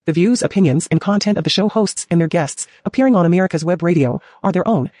The views, opinions, and content of the show hosts and their guests appearing on America's Web Radio are their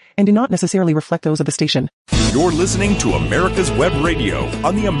own and do not necessarily reflect those of the station. You're listening to America's Web Radio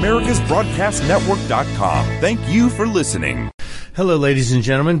on the AmericasBroadcastNetwork.com. Thank you for listening. Hello, ladies and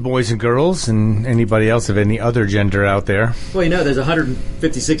gentlemen, boys and girls, and anybody else of any other gender out there. Well, you know, there's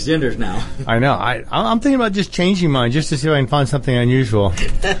 156 genders now. I know. I'm thinking about just changing mine just to see if I can find something unusual.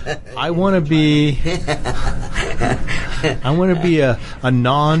 I want to be a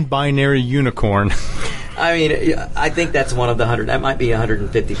non-binary unicorn. I mean, I think that's one of the 100. That might be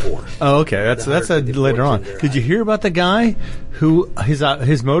 154. Oh, okay. That's later on. Did you hear about the guy who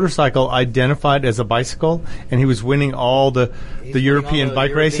his motorcycle identified as a bicycle, and he was winning all the European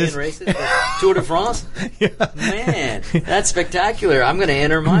bike races? Tour de France? Yeah. Man, that's spectacular. I'm going to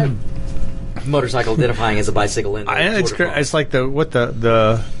enter my motorcycle identifying as a bicycle in it's like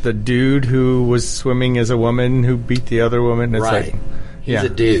the dude who was swimming as a woman who beat the other woman. It's right. He's a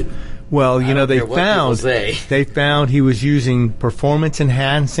dude. Well, you know, they found he was using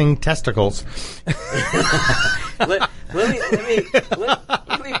performance-enhancing testicles. let me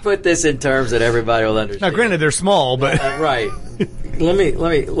put this in terms that everybody will understand. Now, granted, they're small, but right. Let me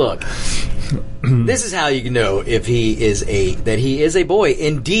look. This is how you know if he is a boy,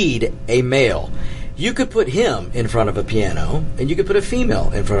 indeed a male. You could put him in front of a piano, and you could put a female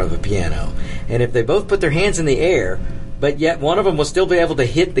in front of a piano, and if they both put their hands in the air, but yet one of them will still be able to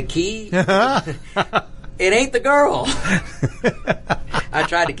hit the key, it ain't the girl. I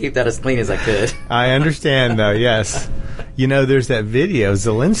tried to keep that as clean as I could. I understand, though, yes. You know, there's that video,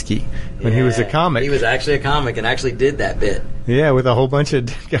 Zelensky, when he was a comic. He was actually a comic and actually did that bit. Yeah, with a whole bunch of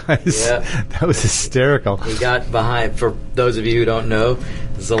guys. Yeah. That was hysterical. He got behind, for those of you who don't know,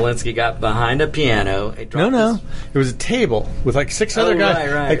 Zelensky got behind a piano. It was a table with like six other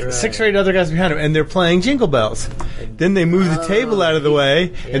guys, 6 or 8 other guys behind him, and they're playing Jingle Bells. Then they moved the table out of the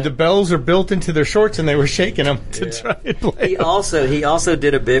way, and the bells are built into their shorts, and they were shaking them to try and play. He also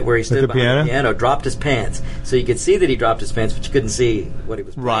did a bit where he stood behind the piano, dropped his pants, so you could see that he dropped his pants, but you couldn't see what he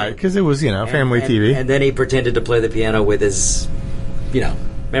was playing. Right, because it was, family TV. And then he pretended to play the piano with his,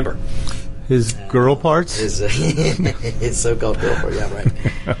 remember? His girl parts? His so-called girl parts, yeah, right.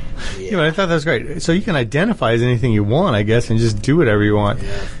 Yeah, I thought that was great. So you can identify as anything you want, I guess, and just do whatever you want.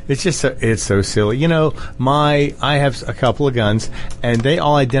 Yeah. It's just it's so silly. I have a couple of guns, and they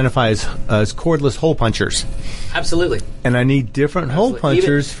all identify as cordless hole punchers. Absolutely. And I need different hole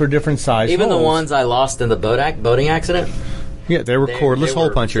punchers for different sizes. Even the ones I lost in the boating accident. Yeah, they were cordless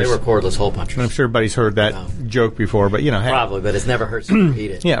hole punchers. They were cordless hole punchers. I'm sure everybody's heard that joke before, but hey. Probably, but it's never hurts to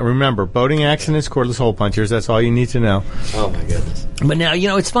repeat it. Yeah, remember, boating accidents, cordless hole punchers, that's all you need to know. Oh, my goodness. But now,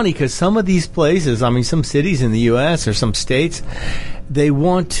 it's funny because some of these places, some cities in the U.S. or some states, they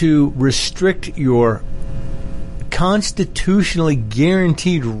want to restrict your constitutionally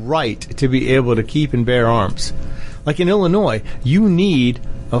guaranteed right to be able to keep and bear arms. Like in Illinois, you need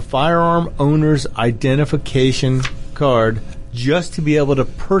a firearm owner's identification card just to be able to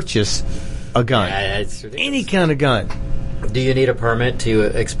purchase a gun. Yeah, any kind of gun. Do you need a permit to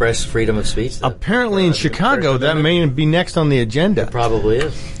express freedom of speech? Apparently in Chicago, that may be next on the agenda. It probably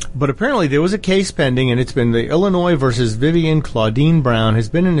is. But apparently there was a case pending, and it's been the Illinois versus Vivian Claudine Brown. Has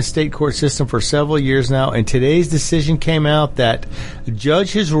been in the state court system for several years now, and today's decision came out that a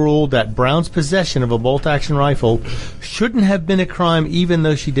judge has ruled that Brown's possession of a bolt-action rifle shouldn't have been a crime even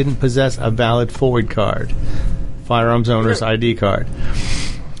though she didn't possess a valid FOID card. Firearms owner's ID card.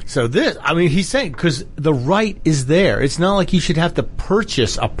 So he's saying, because the right is there. It's not like you should have to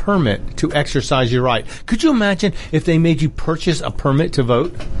purchase a permit to exercise your right. Could you imagine if they made you purchase a permit to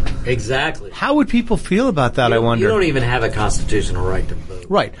vote? Exactly. How would people feel about that, I wonder? You don't even have a constitutional right to vote.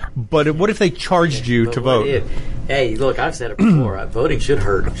 Right. But what if they charged you to vote? Hey, look, I've said it before. Voting should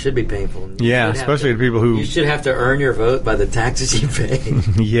hurt. It should be painful. Yeah, especially to people who... You should have to earn your vote by the taxes you pay.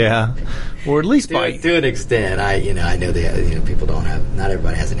 Yeah. Or at least by... To an extent. I know that people don't have... Not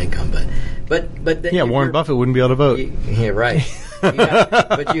everybody has an income, but Warren Buffett wouldn't be able to vote. Yeah, right.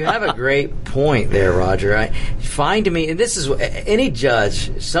 But you have a great point there, Roger. Find me, and this is any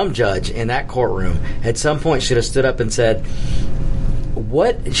judge, some judge in that courtroom at some point should have stood up and said,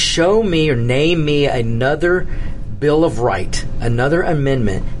 show me or name me another Bill of Right, another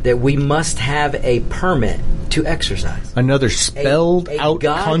amendment that we must have a permit to exercise. Another spelled out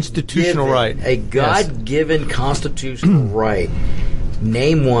constitutional right. A God-given constitutional right.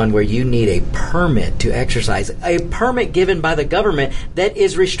 Name one where you need a permit to exercise. A permit given by the government that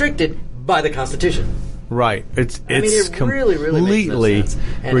is restricted by the Constitution. Right. It's it really completely makes no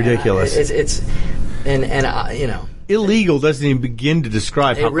sense. ridiculous. And illegal doesn't even begin to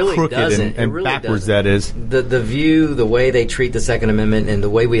describe how really crooked doesn't. and Really backwards doesn't. that is. The view, the way they treat the Second Amendment, and the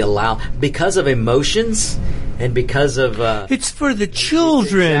way we allow, because of emotions and because of It's for the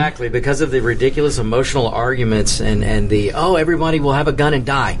children. exactly, because of the ridiculous emotional arguments and the everybody will have a gun and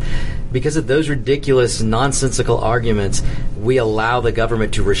die. Because of those ridiculous, nonsensical arguments, we allow the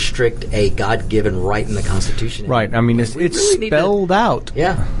government to restrict a God-given right in the Constitution. Right. I mean, it's really need to- spelled out.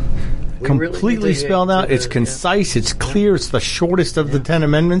 Yeah. We really need Completely to- spelled out. to- It's concise. It's clear. It's the shortest of the 10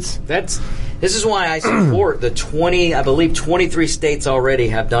 amendments. This is why I support the 23 states already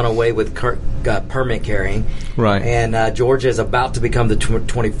have done away with permit carrying. Right. And Georgia is about to become the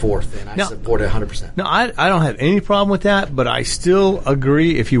 24th, and I Now- support it 100%. No, I don't have any problem with that, but I still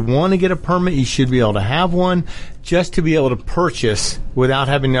agree if you want to get a permit, you should be able to have one just to be able to purchase without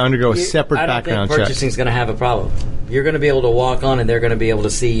having to undergo a separate I don't background think check. purchasing is going to have a problem. You're going to be able to walk on, and they're going to be able to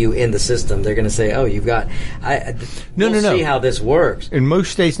see you in the system. They're going to say, "Oh, you've got." We'll No. see how this works. In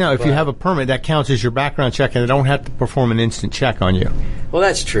most states now, if you But- have a permit, that counts as your background check, and they don't have to perform an instant check on you. Well,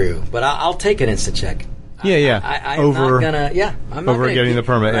 that's true, but I'll take an instant check. Yeah. I'm Over- not gonna. Yeah, I'm not over gonna, getting the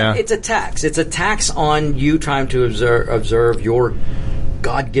permit, yeah. It's a tax. It's a tax on you trying to observe your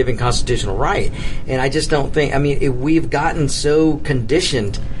God-given constitutional right, and I just don't think. I mean, we've gotten so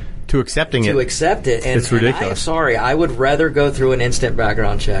conditioned To accepting to it. accept it, and It's ridiculous. And I'm sorry, I would rather go through an instant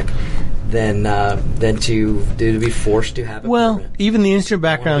background check than to be forced to have a Well, permit. even the instant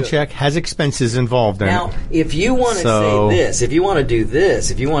background do it. check has expenses involved in Now, it. if you want to So- say this, if you want to do this,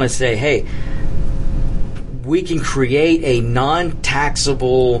 if you want to say, hey, we can create a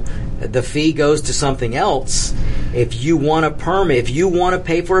non-taxable, the fee goes to something else. If you want a permit, if you want to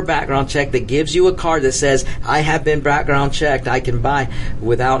pay for a background check that gives you a card that says, I have been background checked, I can buy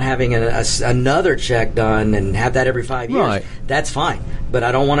without having another check done and have that every 5 years, Right. that's fine. But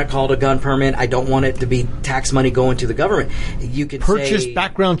I don't want it called a gun permit. I don't want it to be tax money going to the government. You can Purchase say,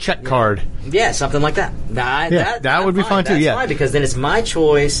 background check card. yeah, something like that. That would be fine too, That's yeah. fine, because then it's my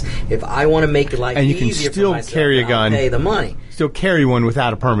choice. If I want to make life And you can easier still for myself, carry a I'll gun. pay the money. Still carry one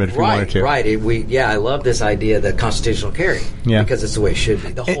without a permit if you wanted to. Right. I love this idea, the constitutional carry, Yeah. because it's the way it should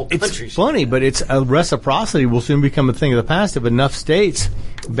be. The whole country It's should funny, be. but it's reciprocity will soon become a thing of the past if enough states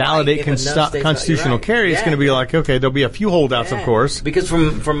validate If enough states- constitutional right. carry. It's Yeah. going to be like, okay, there'll be a few holdouts, of Yeah. course. Because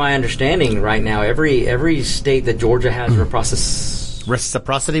from my understanding right now, every state that Georgia has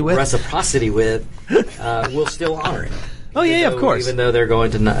Reciprocity with? reciprocity with will still honor it. Oh, yeah, Even of course. Even though they're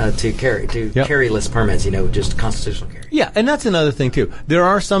going to Yep. carryless permits, just constitutional carry. Yeah, and that's another thing too. There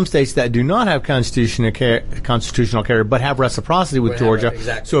are some states that do not have constitutional carry, but have reciprocity with But have Georgia. it,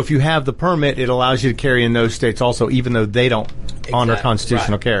 exactly. So if you have the permit, it allows you to carry in those states also, even though they don't honor Exactly,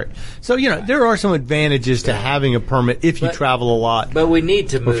 constitutional right. carry. So there are some advantages to having a permit if you But- travel a lot. But we need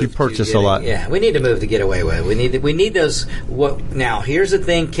to move. if you to purchase a getting- lot. Yeah, we need to move to get away with. We need those. Now? Here's the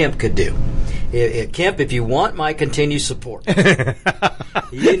thing Kemp could do. Kemp, if you want my continued support,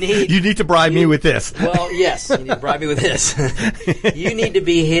 you need to bribe me with this. Well, yes, you need to bribe me with this. You need to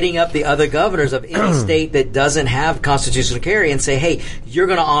be hitting up the other governors of any state that doesn't have constitutional carry and say, hey, you're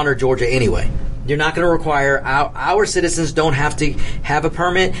going to honor Georgia anyway. You're not going to require our citizens don't have to have a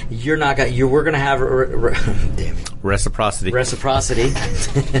permit. You're not going. We're going to have damn it. Reciprocity.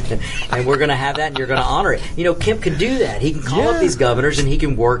 And we're going to have that, and you're going to honor it. Kemp can do that. He can call up these governors, and he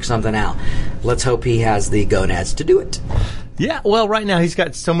can work something out. Let's hope he has the gonads to do it. Yeah, well, right now he's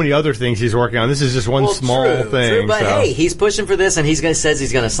got so many other things he's working on. This is just one small thing. True, but so. hey, he's pushing for this, and says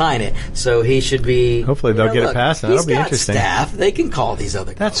he's going to sign it. So he should be. Hopefully they'll get it passed, and that'll be he's got interesting. Staff, they can call these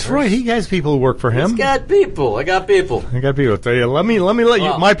other. That's governors. right. He has people who work for him. He's got people. I got people. I got people. Tell you, let me let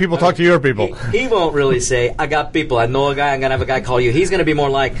you, my people talk to your people. He won't really say, I got people. I know a guy. I'm going to have a guy call you. He's going to be more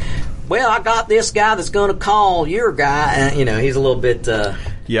like, well, I got this guy that's going to call your guy. And, he's a little bit.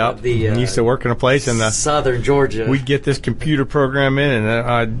 Yep. The used to work in a place in the southern Georgia. We'd get this computer program in,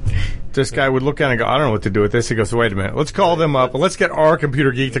 and this guy would look at it and go, I don't know what to do with this. He goes, wait a minute. Let's call them up. Let's get our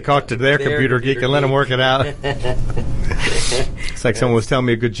computer geek to talk to their computer geek and let them work it out. It's like someone was telling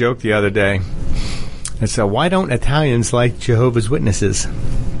me a good joke the other day. And so, why don't Italians like Jehovah's Witnesses?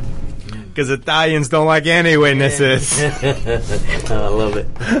 Because Italians don't like any witnesses. I love it.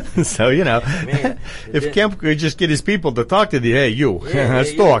 So, Man, if Kemp could just get his people to talk to the, hey, you,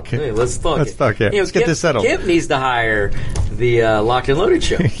 let's you. talk. Hey, let's talk. Let's talk here. Let's get this settled. Kemp needs to hire the Locked and Loaded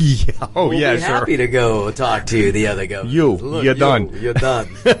show. Yeah. Oh, We'll yeah, be sure. happy to go talk to the other governors. You're done. You're done.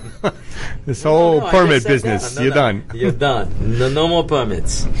 This whole No, I permit just said business, that. you're done. You're done. No more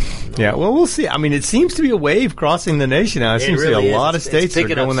permits. Yeah, well, we'll see. I mean, it seems to be a wave crossing the nation now. It seems to be a lot of states that are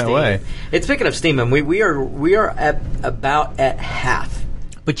picking up going that steam. way. It's picking up steam, and we are at about at half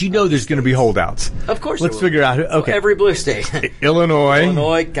But there's going to be holdouts. Of course. Let's figure out. Okay. Every blue state.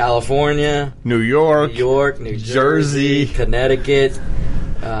 Illinois, California, New York, New Jersey, Connecticut.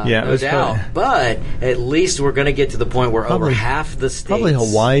 No doubt. But at least we're going to get to the point where over half the states. Probably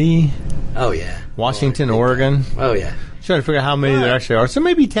Hawaii. Oh, yeah. Washington, Oregon. Oh, yeah. Trying to figure out how many there actually are. So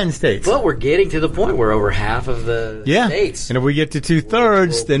maybe 10 states. But we're getting to the point where over half of the states. And if we get to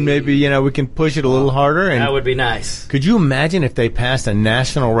 2/3, then maybe, we can push it a little harder. And that would be nice. Could you imagine if they passed a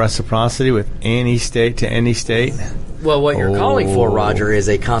national reciprocity with any state to any state? Well, what you're calling for, Roger, is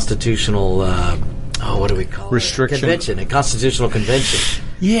a constitutional, what do we call restriction? It? Convention, a constitutional convention.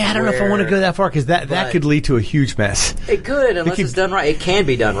 Yeah, I don't know if I want to go that far because that could lead to a huge mess. It could, unless it's done right. It can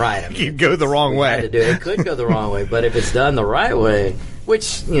be done right. It could go the wrong way. It could go the wrong way, but if it's done the right way,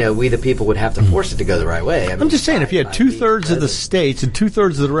 which, we the people would have to force it to go the right way. I'm just saying, if you had 2/3 of the states and 2/3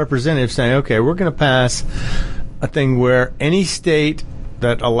 of the representatives saying, okay, we're going to pass a thing where any state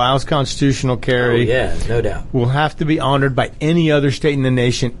that allows constitutional carry no doubt, will have to be honored by any other state in the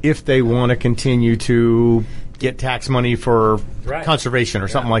nation if they want to continue to get tax money for conservation or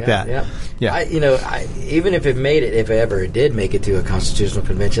something like that. Yeah. Even if if ever it did make it to a constitutional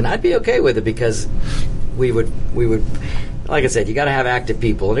convention, I'd be okay with it because we would, like I said, you got to have active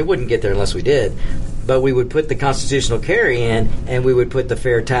people, and it wouldn't get there unless we did. But we would put the constitutional carry in, and we would put the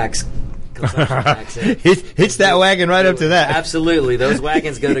fair tax. Hits that wagon right up to that. Absolutely. Those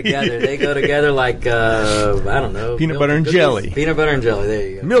wagons go together. They go together like, I don't know. Peanut butter and jelly. Peanut butter and jelly. There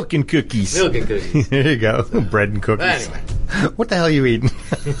you go. Milk and cookies. There you go. Bread and cookies. Anyway. What the hell are you eating?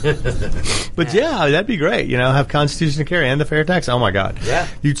 But that'd be great. Have constitutional carry and the fair tax. Oh my God. Yeah.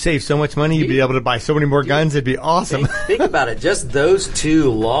 You'd save so much money. You'd be able to buy so many more guns. It'd be awesome. Think about it. Just those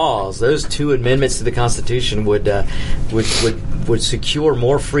two laws, those two amendments to the Constitution would secure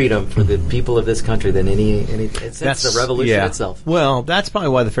more freedom for the people of this country than any since the revolution itself. Well, that's probably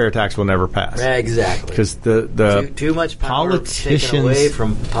why the fair tax will never pass. Exactly. Because the too much power taken away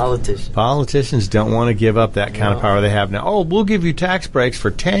from politicians. Politicians don't want to give up that kind of power they have now. Oh, we'll give you tax breaks for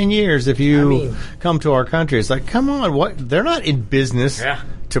 10 years if you come to our country. It's like, come on, what? They're not in business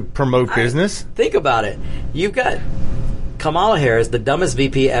to promote business. Think about it. You've got Kamala Harris, the dumbest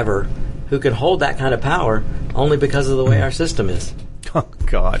VP ever, who can hold that kind of power only because of the way our system is. Oh,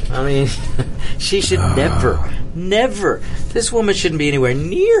 God. I mean, she should never. This woman shouldn't be anywhere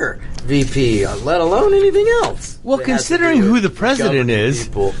near VP, let alone anything else. Well, considering who the president is,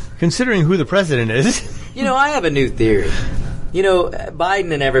 I have a new theory.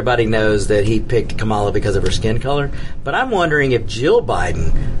 Biden and everybody knows that he picked Kamala because of her skin color, but I'm wondering if Jill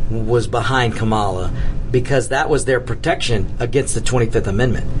Biden was behind Kamala because that was their protection against the 25th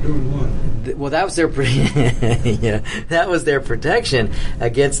Amendment. Doing what? Well, that was their that was their protection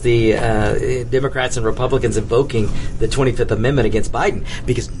against the Democrats and Republicans invoking the 25th Amendment against Biden,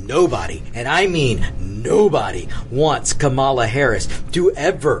 because nobody, and I mean nobody, wants Kamala Harris to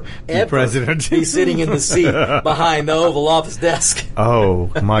ever be sitting in the seat behind the Oval Office desk. Oh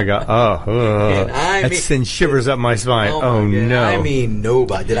my God! That sends shivers up my spine. Oh no! I mean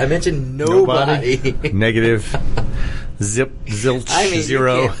nobody. Did I mention nobody? Negative. Zip, zilch,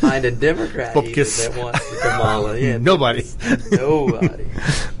 zero. You can't find a Democrat that wants Kamala. Yeah, nobody. Nobody.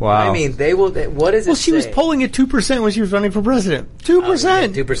 Wow. I mean, they will. What is it? Well, she was polling at 2% when she was running for president.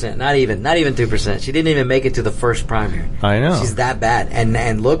 2%. 2%. Not even 2%. She didn't even make it to the first primary. I know. She's that bad.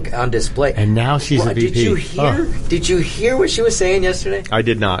 And look on display. And now she's a VP. Did you hear? Did you hear what she was saying yesterday? I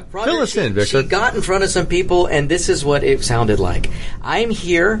did not. Roger, fill us in, Victor. She got in front of some people, and this is what it sounded like. I'm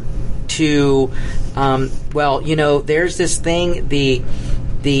here to, there's this thing,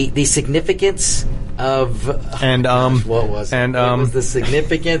 the significance of, what was it? And what was the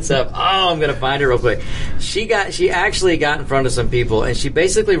significance of? I'm going to find her real quick. She actually got in front of some people, and she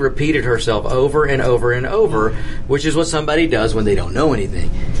basically repeated herself over and over and over, which is what somebody does when they don't know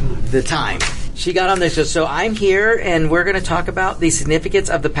anything. The time. She got on there, so I'm here, and we're going to talk about the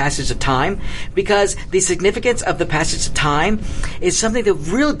significance of the passage of time, because the significance of the passage of time is something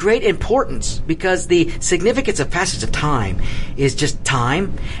of real great importance, because the significance of passage of time is just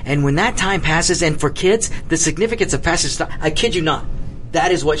time, and when that time passes, and for kids, the significance of passage of time, I kid you not,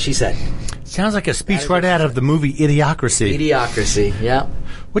 that is what she said. Sounds like a speech right out of the movie Idiocracy. Idiocracy, yeah.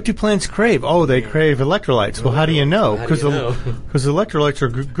 What do plants crave? Oh, they crave electrolytes. Well, how do you know? Because electrolytes are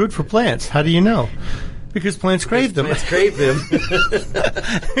good for plants. How do you know? Because plants crave them. Plants crave them.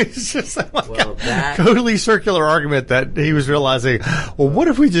 It's just like totally circular argument that he was realizing, well, what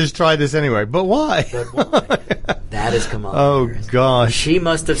if we just try this anyway? But why? That is Kamala Harris. Gosh. She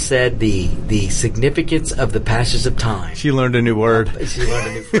must have said the significance of the passage of time. She learned a new word. She learned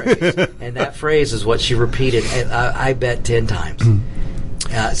a new phrase. And that phrase is what she repeated, I bet, 10 times.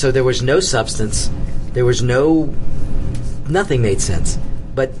 So there was no substance. There was nothing made sense.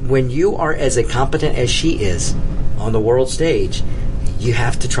 But when you are as incompetent as she is on the world stage, you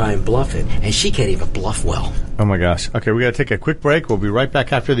have to try and bluff it. And she can't even bluff well. Oh, my gosh. Okay, we got to take a quick break. We'll be right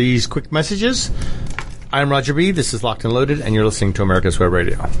back after these quick messages. I'm Roger B. This is Locked and Loaded, and you're listening to America's Web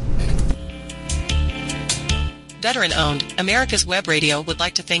Radio. Veteran-owned, America's Web Radio would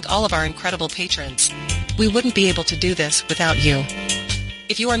like to thank all of our incredible patrons. We wouldn't be able to do this without you.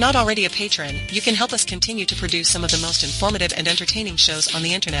 If you are not already a patron, you can help us continue to produce some of the most informative and entertaining shows on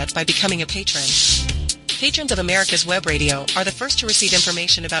the Internet by becoming a patron. Patrons of America's Web Radio are the first to receive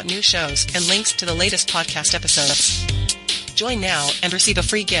information about new shows and links to the latest podcast episodes. Join now and receive a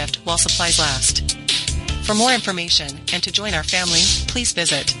free gift while supplies last. For more information and to join our family, please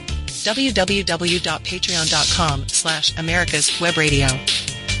visit www.patreon.com/americaswebradio.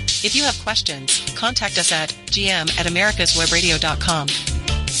 If you have questions, contact us at gm@americaswebradio.com.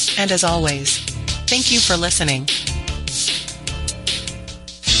 And as always, thank you for listening.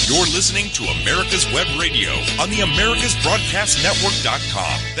 You're listening to America's Web Radio on the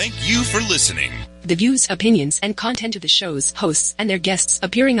AmericasBroadcastNetwork.com. Thank you for listening. The views, opinions, and content of the show's hosts and their guests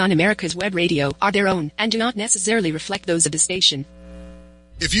appearing on America's Web Radio are their own and do not necessarily reflect those of the station.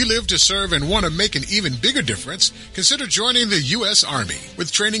 If you live to serve and want to make an even bigger difference, consider joining the U.S. Army.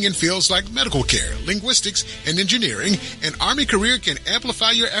 With training in fields like medical care, linguistics, and engineering, an Army career can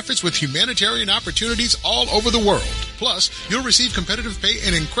amplify your efforts with humanitarian opportunities all over the world. Plus, you'll receive competitive pay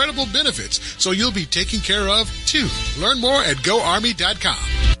and incredible benefits, so you'll be taken care of, too. Learn more at GoArmy.com.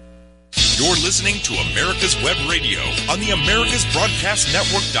 You're listening to America's Web Radio on the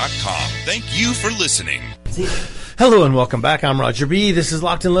AmericasBroadcastNetwork.com. Thank you for listening. Hello and welcome back. I'm Roger B. This is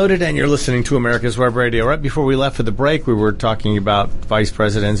Locked and Loaded, and you're listening to America's Web Radio. Right before we left for the break, we were talking about vice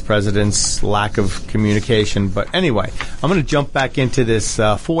presidents, presidents' lack of communication. But anyway, I'm going to jump back into this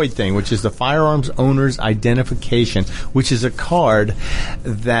FOID thing, which is the Firearms Owner's Identification, which is a card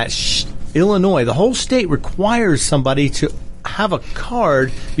that Illinois, the whole state, requires somebody to have a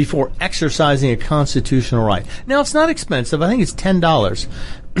card before exercising a constitutional right. Now, it's not expensive. I think it's $10.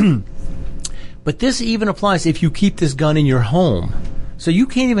 But this even applies if you keep this gun in your home. So you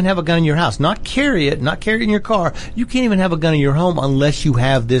can't even have a gun in your house. Not carry it in your car. You can't even have a gun in your home unless you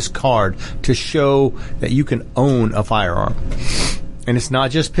have this card to show that you can own a firearm. And it's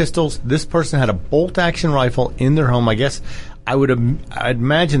not just pistols. This person had a bolt-action rifle in their home. I guess I'd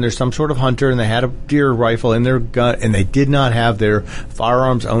imagine there's some sort of hunter, and they had a deer rifle in their gun, and they did not have their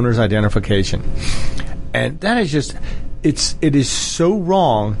firearms owner's identification. And that is just, it is so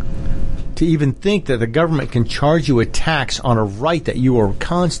wrong to even think that the government can charge you a tax on a right that you are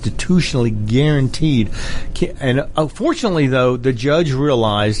constitutionally guaranteed. And unfortunately, though, the judge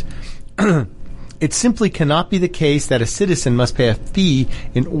realized it simply cannot be the case that a citizen must pay a fee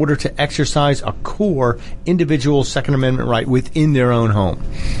in order to exercise a core individual Second Amendment right within their own home.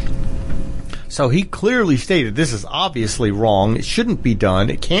 So he clearly stated this is obviously wrong. It shouldn't be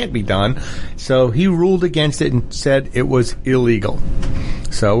done. It can't be done. So he ruled against it and said it was illegal.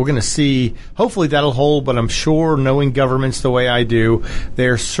 So we're going to see. Hopefully that'll hold, but I'm sure, knowing governments the way I do,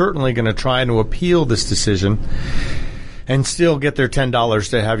 they're certainly going to try to appeal this decision and still get their $10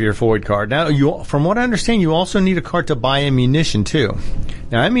 to have your FOID card. Now, from what I understand, you also need a card to buy ammunition, too.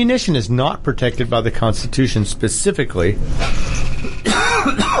 Now, ammunition is not protected by the Constitution specifically.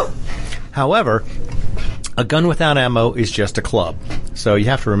 However, a gun without ammo is just a club. So you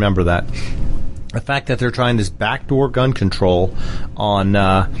have to remember that. The fact that they're trying this backdoor gun control on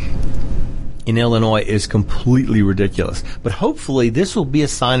in Illinois is completely ridiculous. But hopefully this will be a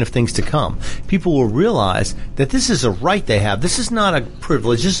sign of things to come. People will realize that this is a right they have. This is not a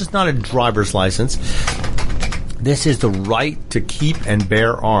privilege. This is not a driver's license. This is the right to keep and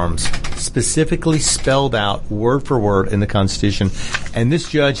bear arms, specifically spelled out word for word in the Constitution. And this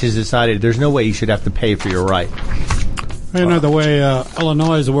judge has decided there's no way you should have to pay for your right. You know, the way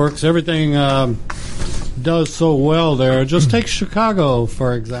Illinois works, everything does so well there. Just take Chicago,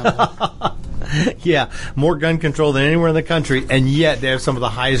 for example. Yeah, more gun control than anywhere in the country, and yet they have some of the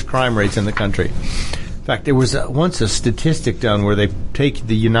highest crime rates in the country. In fact, there was once a statistic done where they take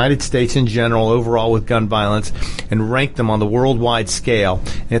the United States in general, overall with gun violence, and rank them on the worldwide scale.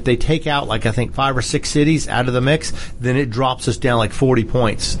 And if they take out, like, I think 5 or 6 cities out of the mix, then it drops us down like 40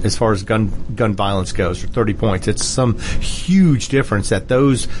 points as far as gun violence goes, or 30 points. It's some huge difference that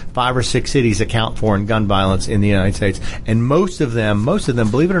those 5 or 6 cities account for in gun violence in the United States. And most of them,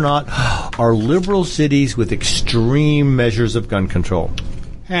 believe it or not, are liberal cities with extreme measures of gun control.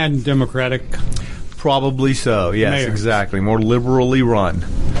 And Democratic. Probably so, yes, Mayors. Exactly. More liberally run.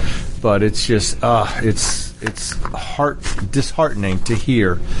 But it's just, it's it's disheartening to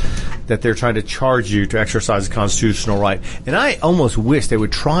hear that they're trying to charge you to exercise a constitutional right. And I almost wish they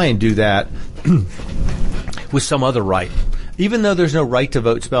would try and do that with some other right. Even though there's no right to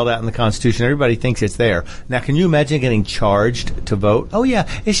vote spelled out in the Constitution, everybody thinks it's there. Now, can you imagine getting charged to vote? Oh, yeah,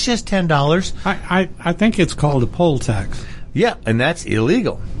 it's just $10. I think it's called a poll tax. Yeah, and that's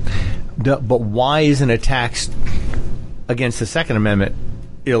illegal. But why isn't a tax against the Second Amendment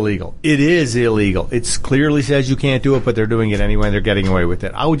illegal? It is illegal. It clearly says you can't do it, but they're doing it anyway, and they're getting away with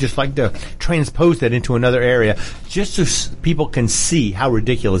it. I would just like to transpose that into another area just so people can see how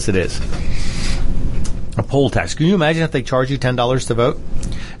ridiculous it is. A poll tax. Can you imagine if they charge you $10 to vote?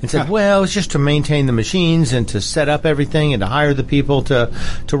 And said, well, it's just to maintain the machines and to set up everything and to hire the people to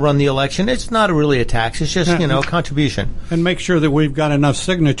run the election. It's not really a tax. It's just, a contribution. And make sure that we've got enough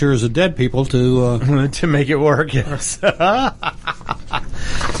signatures of dead people to... to make it work, yes.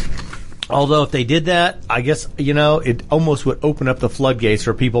 Although if they did that, I guess, it almost would open up the floodgates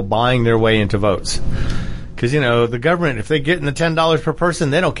for people buying their way into votes. Because, the government, if they're getting the $10 per person,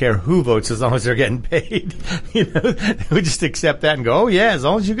 they don't care who votes as long as they're getting paid. They would just accept that and go, oh, yeah, as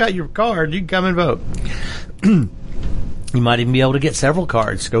long as you got your card, you can come and vote. You might even be able to get several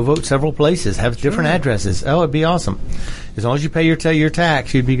cards, go vote several places, have different addresses. Oh, it'd be awesome. As long as you pay your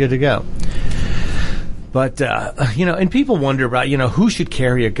tax, you'd be good to go. But, and people wonder about, who should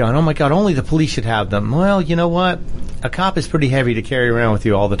carry a gun? Oh, my God, only the police should have them. Well, you know what? A cop is pretty heavy to carry around with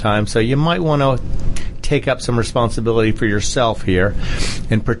you all the time, so you might want to take up some responsibility for yourself here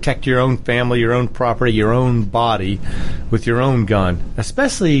and protect your own family, your own property, your own body with your own gun,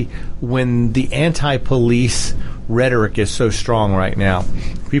 especially when the anti-police rhetoric is so strong right now.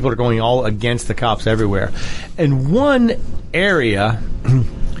 People are going all against the cops everywhere. And one area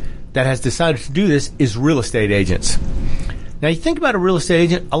that has decided to do this is real estate agents. Now, you think about a real estate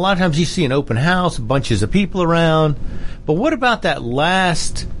agent, a lot of times you see an open house, bunches of people around, but what about that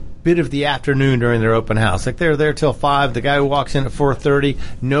last bit of the afternoon during their open house? Like they're there till 5, the guy who walks in at 4:30,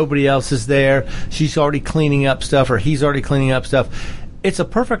 nobody else is there, she's already cleaning up stuff or he's already cleaning up stuff. It's a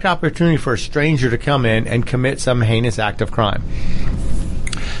perfect opportunity for a stranger to come in and commit some heinous act of crime.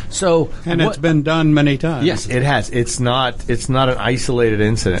 So, it's been done many times. Yes, it has. It's not an isolated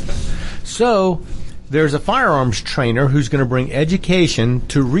incident. So there's a firearms trainer who's going to bring education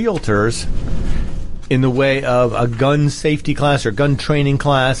to realtors in the way of a gun safety class or gun training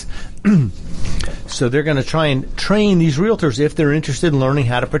class. So they're going to try and train these realtors if they're interested in learning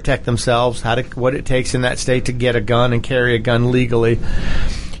how to protect themselves, what it takes in that state to get a gun and carry a gun legally.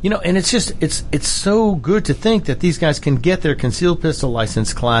 And it's so good to think that these guys can get their concealed pistol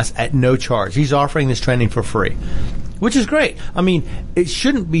license class at no charge. He's offering this training for free, which is great. I mean, it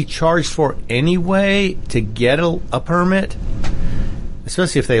shouldn't be charged for anyway to get a permit,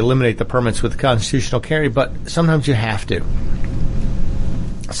 especially if they eliminate the permits with constitutional carry, but sometimes you have to.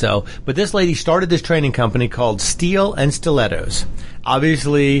 So, but this lady started this training company called Steel and Stilettos,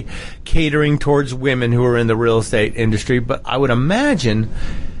 obviously catering towards women who are in the real estate industry, but I would imagine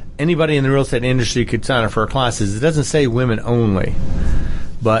anybody in the real estate industry could sign up for her classes. It doesn't say women only,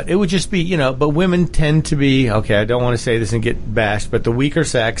 but it would just be, but women tend to be, okay, I don't want to say this and get bashed, but the weaker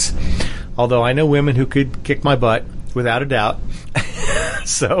sex, although I know women who could kick my butt without a doubt.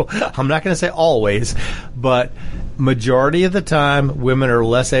 So I'm not going to say always, but majority of the time, women are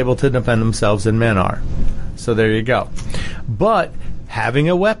less able to defend themselves than men are. So there you go. But having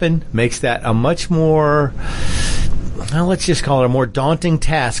a weapon makes that a much more, let's just call it a more daunting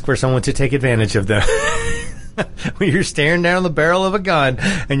task for someone to take advantage of them. When you're staring down the barrel of a gun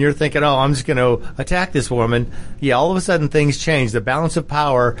and you're thinking, oh, I'm just going to attack this woman. Yeah, all of a sudden things change. The balance of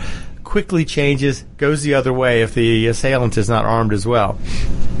power quickly changes, goes the other way if the assailant is not armed as well.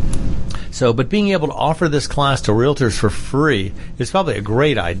 So, but being able to offer this class to realtors for free is probably a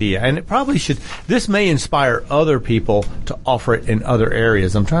great idea. And it probably should, this may inspire other people to offer it in other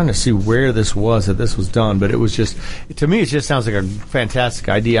areas. I'm trying to see where this was that this was done, but it was just, to me, it just sounds like a fantastic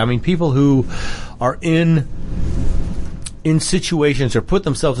idea. I mean, people who are in situations or put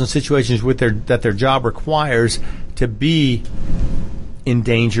themselves in situations with that their job requires to be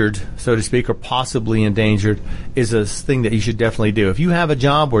endangered, so to speak, or possibly endangered, is a thing that you should definitely do. If you have a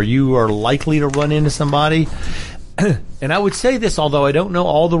job where you are likely to run into somebody, and I would say this, although I don't know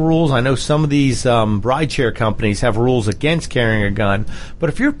all the rules, I know some of these rideshare companies have rules against carrying a gun, but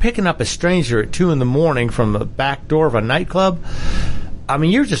if you're picking up a stranger at 2 a.m. from the back door of a nightclub, I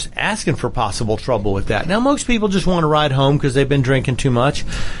mean, you're just asking for possible trouble with that. Now, most people just want to ride home because they've been drinking too much,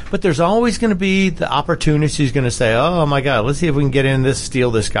 but there's always going to be the opportunity who's going to say, oh, my God, let's see if we can get in this, steal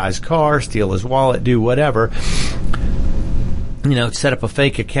this guy's car, steal his wallet, do whatever. set up a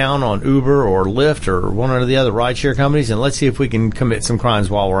fake account on Uber or Lyft or one of the other rideshare companies, and let's see if we can commit some crimes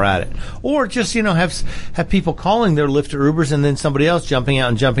while we're at it. Or just, have people calling their Lyft or Ubers and then somebody else jumping out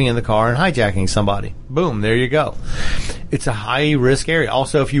and jumping in the car and hijacking somebody. Boom, there you go. It's a high risk area.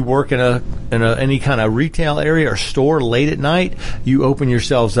 Also, if you work in any kind of retail area or store late at night, you open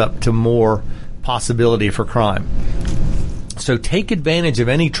yourselves up to more possibility for crime. So take advantage of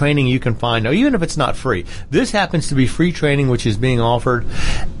any training you can find, even if it's not free. This happens to be free training which is being offered,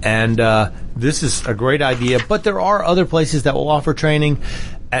 and this is a great idea. But there are other places that will offer training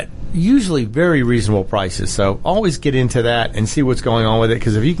at usually very reasonable prices. So always get into that and see what's going on with it,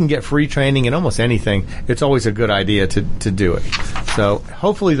 because if you can get free training in almost anything, it's always a good idea to do it. So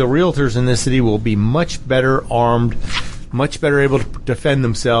hopefully the realtors in this city will be much better armed, much better able to defend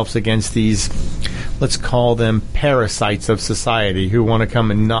themselves against these, let's call them parasites of society who want to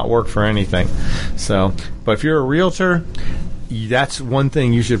come and not work for anything. So, but if you're a realtor, that's one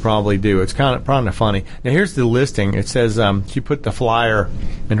thing you should probably do. It's kind of funny. Now, here's the listing. It says she put the flyer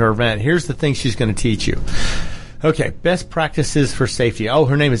in her event. Here's the thing she's going to teach you. Okay, best practices for safety. Oh,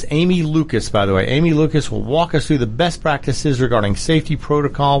 her name is Amy Lucas, by the way. Amy Lucas will walk us through the best practices regarding safety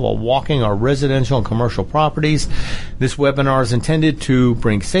protocol while walking our residential and commercial properties. This webinar is intended to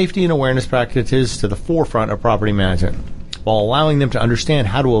bring safety and awareness practices to the forefront of property management, while allowing them to understand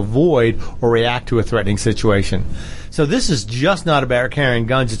how to avoid or react to a threatening situation. So this is just not about carrying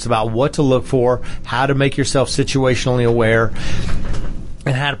guns. It's about what to look for, how to make yourself situationally aware,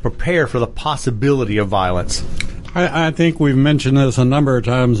 and how to prepare for the possibility of violence. I think we've mentioned this a number of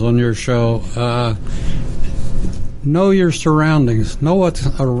times on your show. Know your surroundings. Know what's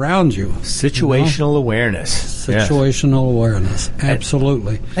around you. Situational awareness. Situational awareness.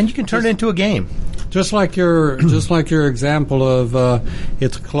 Absolutely. And you can turn it into a game. Just like your example of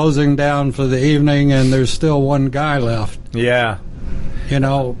it's closing down for the evening and there's still one guy left. Yeah.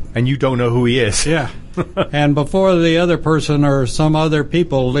 And you don't know who he is. Yeah. And before the other person or some other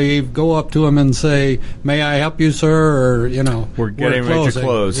people leave, go up to him and say, "May I help you, sir?" Or, we're getting ready to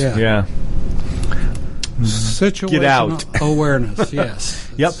close. Yeah. Situational awareness, yes.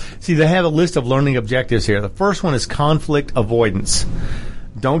 Yep. See, they have a list of learning objectives here. The first one is conflict avoidance.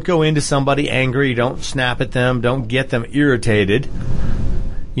 Don't go into somebody angry. Don't snap at them. Don't get them irritated.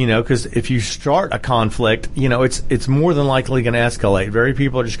 Because if you start a conflict, it's more than likely going to escalate. Very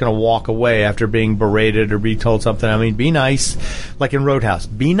people are just going to walk away after being berated or be told something. I mean, be nice. Like in Roadhouse,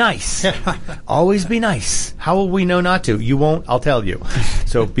 be nice. Always be nice. How will we know not to? You won't, I'll tell you.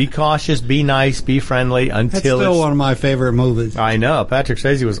 So be cautious, be nice, be friendly until That's still one of my favorite movies. I know. Patrick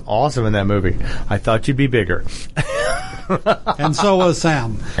Swayze was awesome in that movie. I thought you'd be bigger. And so was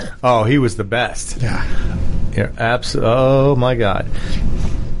Sam. Oh, he was the best. Yeah. Oh, my God.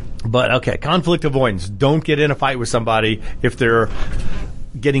 But, okay, conflict avoidance. Don't get in a fight with somebody if they're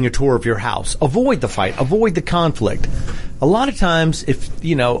getting a tour of your house. Avoid the fight. Avoid the conflict. A lot of times, if,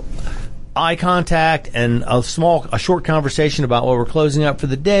 eye contact and a short conversation about what we're closing up for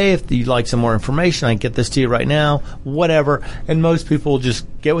the day, if you'd like some more information, I can get this to you right now, whatever. And most people just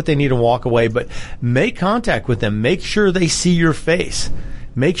get what they need and walk away. But make contact with them. Make sure they see your face.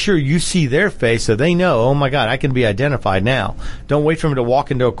 Make sure you see their face so they know, oh, my God, I can be identified now. Don't wait for him to walk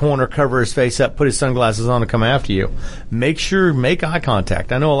into a corner, cover his face up, put his sunglasses on, and come after you. Make eye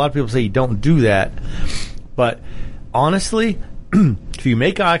contact. I know a lot of people say you don't do that, but honestly, if you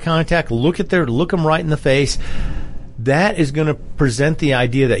make eye contact, look them right in the face, that is going to present the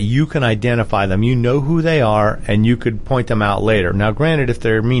idea that you can identify them. You know who they are, and you could point them out later. Now, granted, if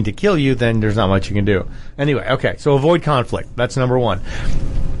they're mean to kill you, then there's not much you can do. Anyway, okay, so avoid conflict. That's number one.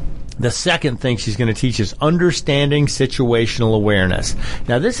 The second thing she's going to teach is understanding situational awareness.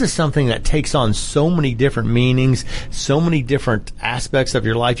 Now, this is something that takes on so many different meanings, so many different aspects of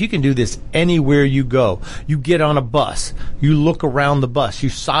your life. You can do this anywhere you go. You get on a bus. You look around the bus. You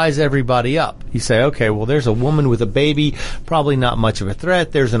size everybody up. You say, okay, well, there's a woman with a baby, probably not much of a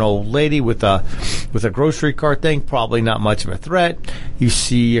threat. There's an old lady with a grocery cart thing, probably not much of a threat. You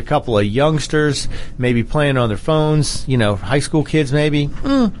see a couple of youngsters maybe playing on their phones, high school kids maybe.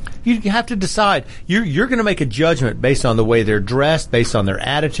 You have to decide. You're going to make a judgment based on the way they're dressed, based on their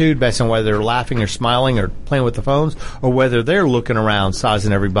attitude, based on whether they're laughing or smiling or playing with the phones, or whether they're looking around,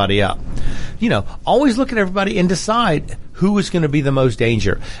 sizing everybody up. Always look at everybody and decide who is going to be the most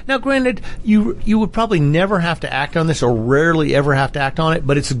danger. Now, granted, you would probably never have to act on this or rarely ever have to act on it,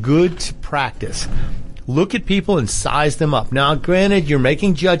 but it's good to practice. Look at people and size them up. Now, granted, you're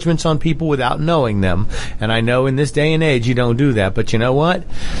making judgments on people without knowing them. And I know in this day and age you don't do that. But you know what?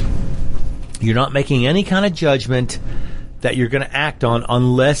 You're not making any kind of judgment that you're going to act on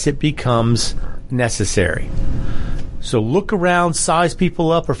unless it becomes necessary. So look around, size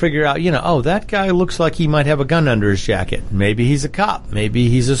people up, or figure out, oh, that guy looks like he might have a gun under his jacket. Maybe he's a cop. Maybe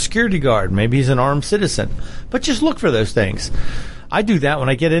he's a security guard. Maybe he's an armed citizen. But just look for those things. I do that when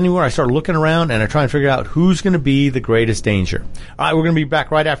I get anywhere. I start looking around and I try and figure out who's going to be the greatest danger. All right, we're going to be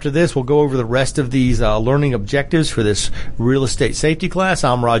back right after this. We'll go over the rest of these learning objectives for this real estate safety class.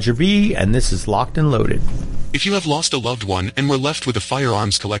 I'm Roger B., and this is Locked and Loaded. If you have lost a loved one and were left with a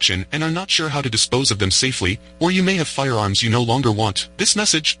firearms collection and are not sure how to dispose of them safely, or you may have firearms you no longer want, this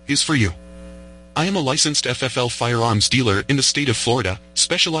message is for you. I am a licensed FFL firearms dealer in the state of Florida,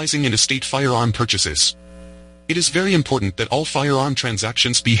 specializing in estate firearm purchases. It is very important that all firearm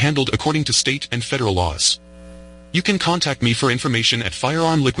transactions be handled according to state and federal laws. You can contact me for information at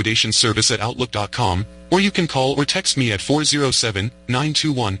firearmliquidationservice@outlook.com, or you can call or text me at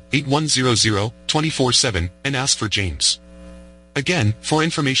 407-921-8100 24/7 and ask for James. Again, for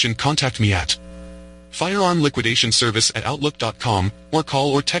information, contact me at firearmliquidationservice@outlook.com, or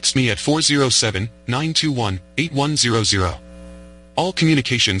call or text me at 407-921-8100. All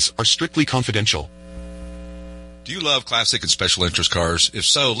communications are strictly confidential. Do you love classic and special interest cars? If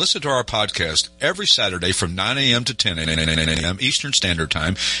so, listen to our podcast every Saturday from 9 a.m. to 10 a.m. Eastern Standard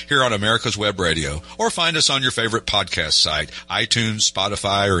Time here on America's Web Radio, or find us on your favorite podcast site, iTunes,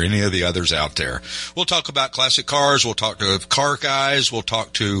 Spotify, or any of the others out there. We'll talk about classic cars. We'll talk to car guys. We'll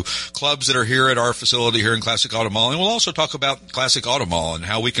talk to clubs that are here at our facility here in Classic Auto Mall. And we'll also talk about Classic Auto Mall and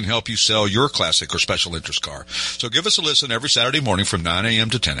how we can help you sell your classic or special interest car. So give us a listen every Saturday morning from 9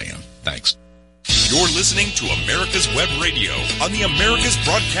 a.m. to 10 a.m. Thanks. You're listening to America's Web Radio on the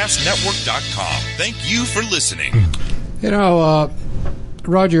AmericasBroadcastNetwork.com. Thank you for listening.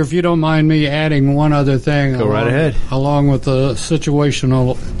 Roger, if you don't mind me adding one other thing. Go right ahead. Along with the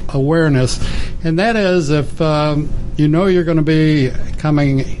situational awareness, and that is if you know you're going to be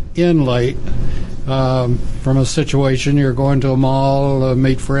coming in late from a situation, you're going to a mall,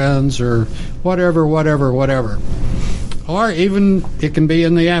 meet friends, or whatever. Or even it can be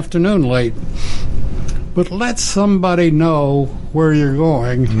in the afternoon late. But let somebody know where you're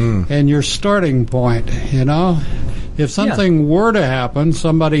going and your starting point, If something were to happen,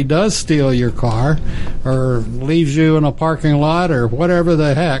 somebody does steal your car or leaves you in a parking lot or whatever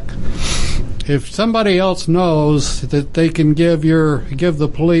the heck, if somebody else knows that they can give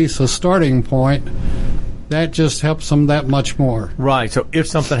the police a starting point, that just helps them that much more. Right. So if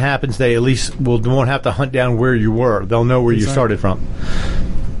something happens, they at least won't have to hunt down where you were. They'll know where you started from.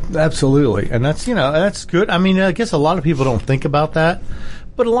 Absolutely. And that's, that's good. I mean, I guess a lot of people don't think about that.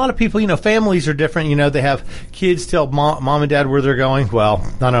 But a lot of people, families are different. They have kids tell mom and dad where they're going. Well, I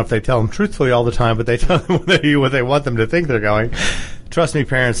don't know if they tell them truthfully all the time, but they tell them what they want them to think they're going. Trust me,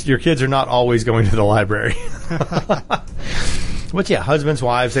 parents, your kids are not always going to the library. But yeah, husbands,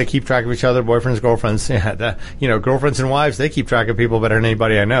 wives, they keep track of each other. Boyfriends, girlfriends, girlfriends and wives, they keep track of people better than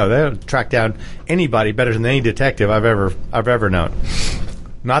anybody I know. They'll track down anybody better than any detective I've ever known.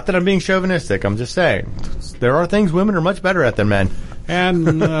 Not that I'm being chauvinistic. I'm just saying there are things women are much better at than men.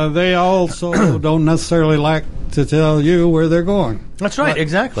 And they also don't necessarily like to tell you where they're going. That's right,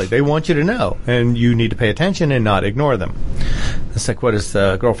 exactly. They want you to know, and you need to pay attention and not ignore them. It's like what his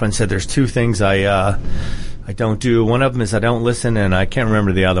girlfriend said. There's two things I don't do. One of them is I don't listen, and I can't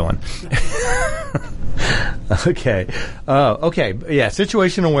remember the other one. Okay. Yeah,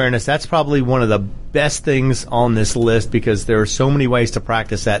 situation awareness, that's probably one of the best things on this list because there are so many ways to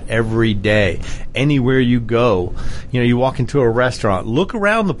practice that every day. Anywhere you go, you walk into a restaurant, look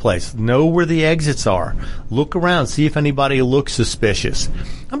around the place, know where the exits are. Look around, see if anybody looks suspicious.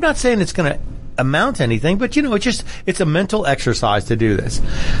 I'm not saying it's going to amount to anything, but it's a mental exercise to do this.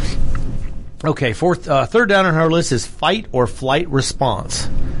 Okay, third down on our list is fight or flight response.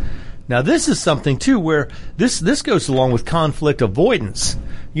 Now, this is something, too, where this goes along with conflict avoidance.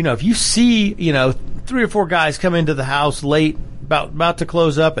 If you see, 3 or 4 guys come into the house late, about to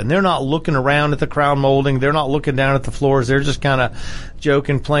close up, and they're not looking around at the crown molding, they're not looking down at the floors, they're just kind of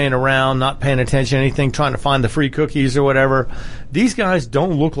joking, playing around, not paying attention to anything, trying to find the free cookies or whatever. These guys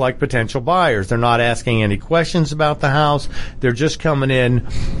don't look like potential buyers. They're not asking any questions about the house. They're just coming in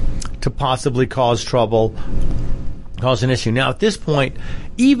to possibly cause trouble, cause an issue. Now, at this point,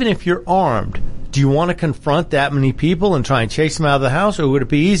 even if you're armed, do you want to confront that many people and try and chase them out of the house, or would it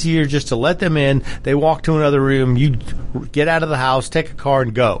be easier just to let them in, they walk to another room, you get out of the house, take a car,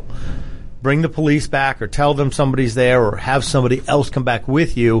 and go? Bring the police back or tell them somebody's there or have somebody else come back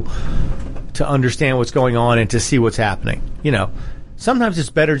with you to understand what's going on and to see what's happening. Sometimes it's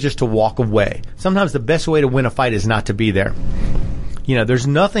better just to walk away. Sometimes the best way to win a fight is not to be there. There's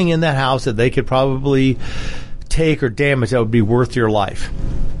nothing in that house that they could probably take or damage that would be worth your life.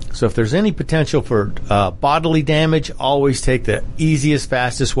 So if there's any potential for bodily damage, always take the easiest,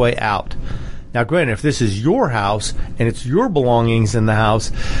 fastest way out. Now, granted, if this is your house and it's your belongings in the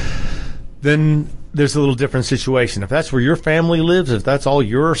house, then there's a little different situation. If that's where your family lives, if that's all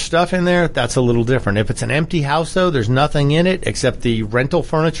your stuff in there, that's a little different. If it's an empty house, though, there's nothing in it except the rental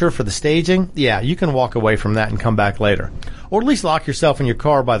furniture for the staging, yeah, you can walk away from that and come back later. Or at least lock yourself in your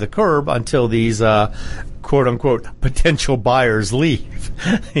car by the curb until these quote-unquote potential buyers leave,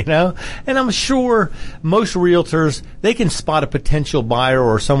 you know? And I'm sure most realtors, they can spot a potential buyer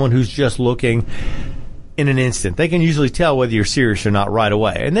or someone who's just looking in an instant. They can usually tell whether you're serious or not right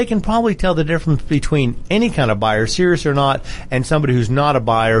away. And they can probably tell the difference between any kind of buyer, serious or not, and somebody who's not a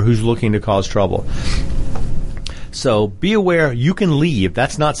buyer who's looking to cause trouble. So be aware, you can leave.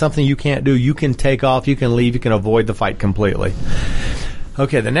 That's not something you can't do. You can take off, you can leave, you can avoid the fight completely.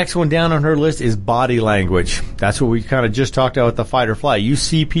 Okay, the next one down on her list is body language. That's what we kind of just talked about with the fight or flight. You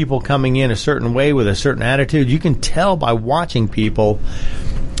see people coming in a certain way with a certain attitude. You can tell by watching people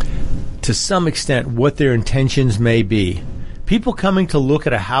to some extent what their intentions may be. People coming to look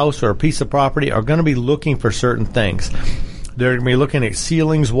at a house or a piece of property are going to be looking for certain things. They're going to be looking at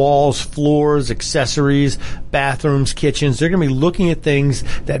ceilings, walls, floors, accessories, bathrooms, kitchens. They're going to be looking at things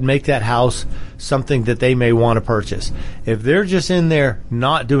that make that house something that they may want to purchase. If they're just in there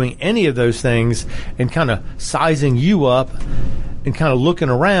not doing any of those things and kind of sizing you up and kind of looking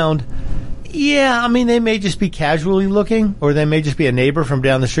around, yeah, I mean, they may just be casually looking, or they may just be a neighbor from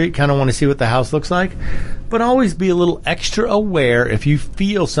down the street, kind of want to see what the house looks like. But always be a little extra aware if you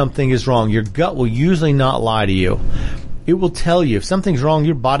feel something is wrong. Your gut will usually not lie to you. It will tell you. If something's wrong,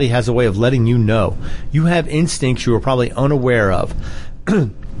 your body has a way of letting you know. You have instincts you are probably unaware of.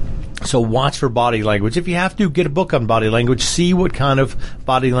 So watch for body language. If you have to, get a book on body language. See what kind of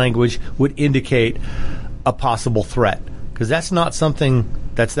body language would indicate a possible threat. Because that's not something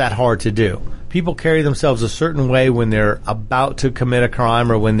that's that hard to do. People carry themselves a certain way when they're about to commit a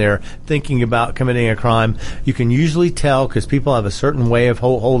crime or when they're thinking about committing a crime. You can usually tell because people have a certain way of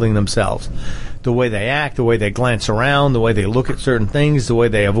holding themselves. The way they act, the way they glance around, the way they look at certain things, the way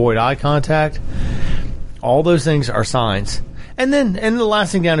they avoid eye contact. All those things are signs. And the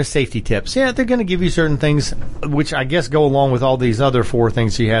last thing down is safety tips. Yeah, they're going to give you certain things, which I guess go along with all these other 4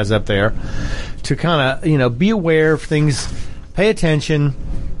 things she has up there, to kind of, be aware of things, pay attention,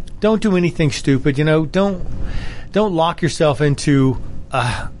 don't do anything stupid, don't lock yourself into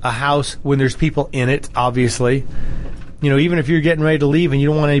a house when there's people in it, obviously. Even if you're getting ready to leave and you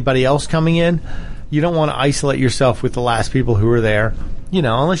don't want anybody else coming in, you don't want to isolate yourself with the last people who are there.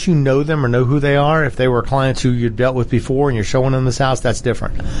 Unless you know them or know who they are. If they were clients who you've dealt with before and you're showing them this house, that's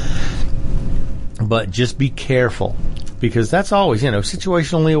different. But just be careful, because that's always,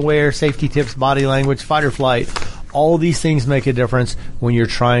 situationally aware, safety tips, body language, fight or flight. All these things make a difference when you're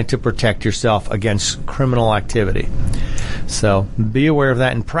trying to protect yourself against criminal activity. So be aware of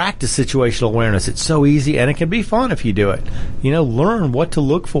that and practice situational awareness. It's so easy, and it can be fun if you do it. Learn what to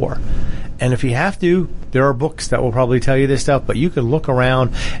look for. And if you have to, there are books that will probably tell you this stuff, but you can look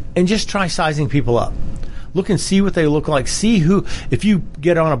around and just try sizing people up. Look and see what they look like. See who, if you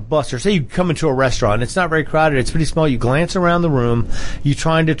get on a bus or say you come into a restaurant, it's not very crowded, it's pretty small, you glance around the room, you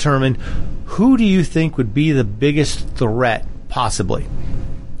try and determine who do you think would be the biggest threat, possibly.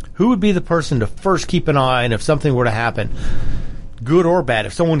 Who would be the person to first keep an eye on if something were to happen, good or bad?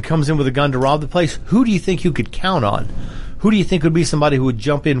 If someone comes in with a gun to rob the place, who do you think you could count on? Who do you think would be somebody who would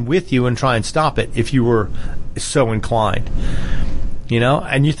jump in with you and try and stop it if you were so inclined?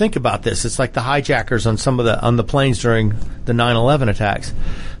 And you think about this. It's like the hijackers on the planes during the 9/11 attacks.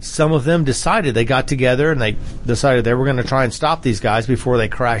 Some of them they got together and they decided they were going to try and stop these guys before they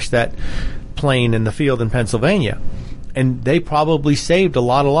crashed that plane in the field in Pennsylvania. And they probably saved a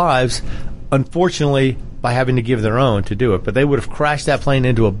lot of lives, unfortunately, by having to give their own to do it. But they would have crashed that plane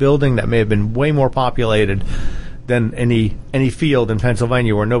into a building that may have been way more populated than any field in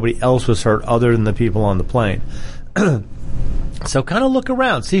Pennsylvania where nobody else was hurt other than the people on the plane. So kind of look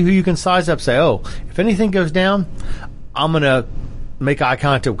around, see who you can size up, say, if anything goes down, I'm going to make eye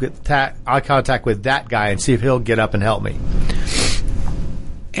contact with that guy and see if he'll get up and help me.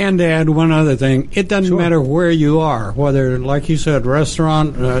 And to add one other thing, it doesn't matter where you are, whether, like you said,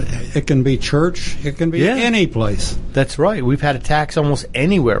 restaurant, it can be church, it can be any place. That's right. We've had attacks almost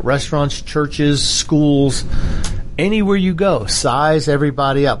anywhere, restaurants, churches, schools, anywhere you go. Size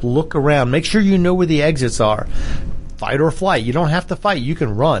everybody up. Look around. Make sure you know where the exits are. Fight or flight. You don't have to fight. You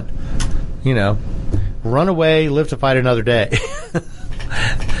can run. Run away, live to fight another day.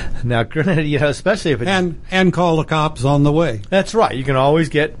 Now, granted, especially if it's... And call the cops on the way. That's right. You can always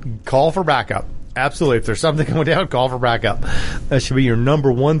call for backup. Absolutely. If there's something going down, call for backup. That should be your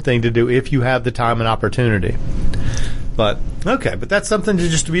number one thing to do if you have the time and opportunity. But that's something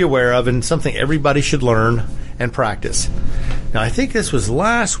to be aware of and something everybody should learn and practice. Now, I think this was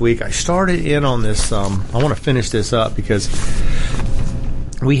last week. I started in on this. I want to finish this up because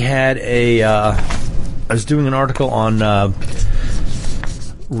we had I was doing an article on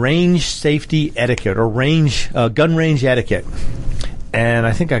range safety etiquette or gun range etiquette. And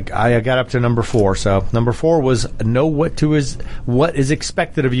I think I got up to number 4. So number 4 was know what is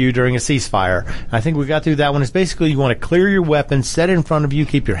expected of you during a ceasefire. I think we got through that one. It's basically you want to clear your weapons, set it in front of you,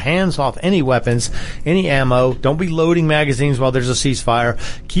 keep your hands off any weapons, any ammo. Don't be loading magazines while there's a ceasefire.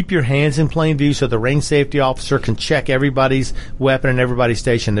 Keep your hands in plain view so the range safety officer can check everybody's weapon and everybody's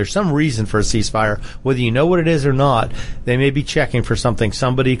station. There's some reason for a ceasefire, whether you know what it is or not. They may be checking for something.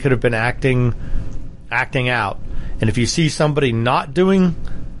 Somebody could have been acting out. And if you see somebody not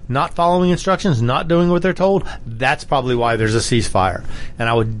following instructions, not doing what they're told, that's probably why there's a ceasefire. And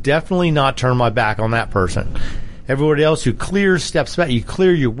I would definitely not turn my back on that person. Everybody else who clears steps back, you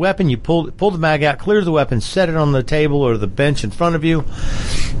clear your weapon, you pull the mag out, clear the weapon, set it on the table or the bench in front of you,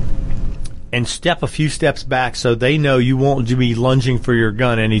 and step a few steps back so they know you won't be lunging for your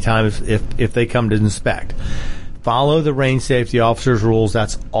gun anytime if they come to inspect. Follow the range safety officer's rules.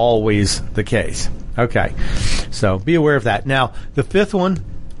 That's always the case. Okay, so be aware of that. Now, the 5th one,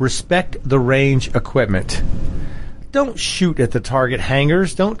 respect the range equipment. Don't shoot at the target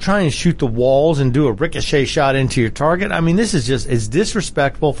hangers. Don't try and shoot the walls and do a ricochet shot into your target. I mean, this is it's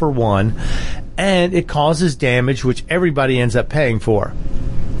disrespectful for one, and it causes damage, which everybody ends up paying for.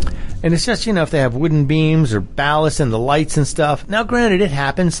 And it's just, if they have wooden beams or ballast and the lights and stuff. Now, granted, it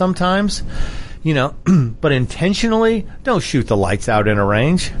happens sometimes, but intentionally, don't shoot the lights out in a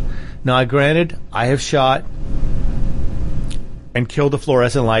range. Now, granted, I have shot and killed a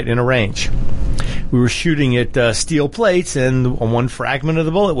fluorescent light in a range. We were shooting at steel plates, and one fragment of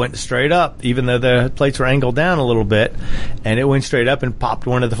the bullet went straight up, even though the plates were angled down a little bit, and it went straight up and popped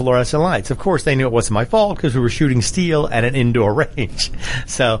one of the fluorescent lights. Of course, they knew it wasn't my fault because we were shooting steel at an indoor range.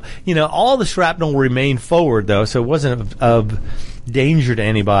 So, all the shrapnel remained forward, though, so it wasn't of danger to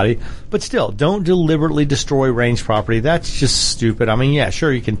anybody. But still, don't deliberately destroy range property. That's just stupid. I mean, yeah,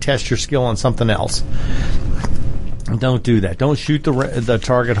 sure, you can test your skill on something else. Don't do that. Don't shoot the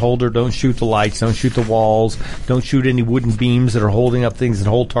target holder. Don't shoot the lights. Don't shoot the walls. Don't shoot any wooden beams that are holding up things that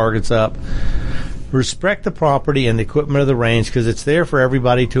hold targets up. Respect the property and the equipment of the range because it's there for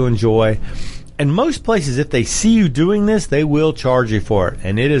everybody to enjoy. And most places, if they see you doing this, they will charge you for it.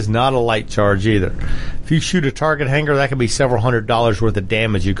 And it is not a light charge either. If you shoot a target hanger, that could be several $100s worth of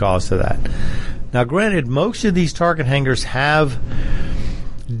damage you cause to that. Now, granted, most of these target hangers have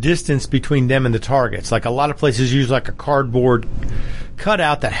distance between them and the targets. Like a lot of places use like a cardboard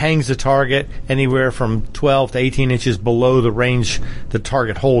cutout that hangs the target anywhere from 12 to 18 inches below the range, the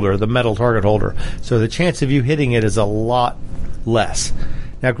target holder, the metal target holder. So the chance of you hitting it is a lot less.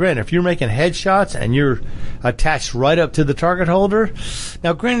 Now, granted, if you're making headshots and you're attached right up to the target holder,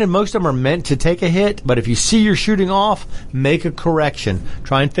 now, granted, most of them are meant to take a hit, but if you see you're shooting off, make a correction.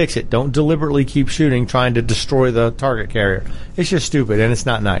 Try and fix it. Don't deliberately keep shooting, trying to destroy the target carrier. It's just stupid, and it's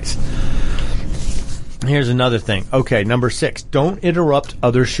not nice. Here's another thing. Okay, number 6, don't interrupt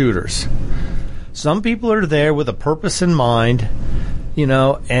other shooters. Some people are there with a purpose in mind,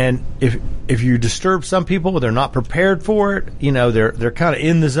 and if you disturb some people, they're not prepared for it. They're kind of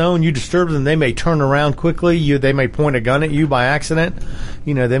in the zone. You disturb them, they may turn around quickly. They may point a gun at you by accident.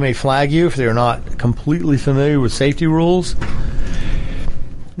 They may flag you if they're not completely familiar with safety rules.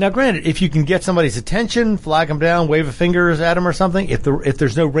 Now, granted, if you can get somebody's attention, flag them down, wave a finger at them or something, if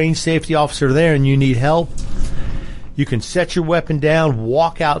there's no range safety officer there and you need help, you can set your weapon down,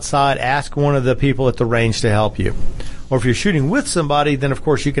 walk outside, ask one of the people at the range to help you. Or if you're shooting with somebody, then of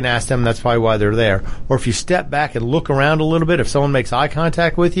course you can ask them. That's probably why they're there. Or if you step back and look around a little bit, if someone makes eye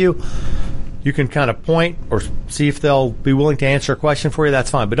contact with you, you can kind of point or see if they'll be willing to answer a question for you.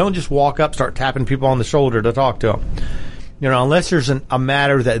 That's fine. But don't just walk up, start tapping people on the shoulder to talk to them. Unless there's a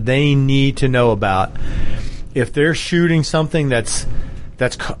matter that they need to know about. If they're shooting something that's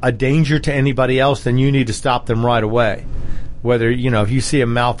a danger to anybody else, then you need to stop them right away. Whether, if you see a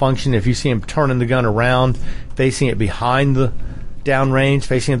malfunction, if you see them turning the gun around, facing it behind the downrange,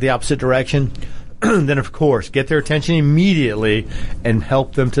 facing it the opposite direction, then, of course, get their attention immediately and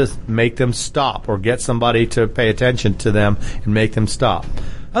help them to make them stop or get somebody to pay attention to them and make them stop.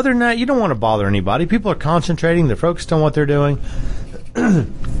 Other than that, you don't want to bother anybody. People are concentrating. They're focused on what they're doing.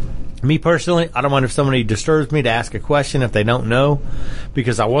 Me personally, I don't mind if somebody disturbs me to ask a question if they don't know,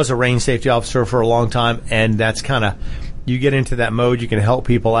 because I was a range safety officer for a long time, and that's kind of you get into that mode, you can help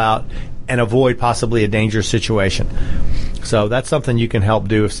people out and avoid possibly a dangerous situation. So that's something you can help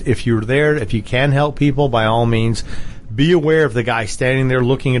do. If you're there, if you can help people, by all means, be aware of the guy standing there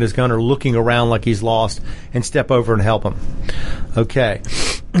looking at his gun or looking around like he's lost, and step over and help him. Okay.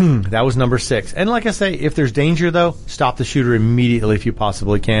 That was number 6. And like I say, if there's danger, though, stop the shooter immediately if you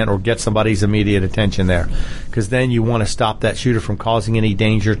possibly can, or get somebody's immediate attention there. Because then you want to stop that shooter from causing any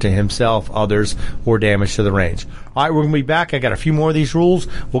danger to himself, others, or damage to the range. All right, we're going to be back. I got a few more of these rules.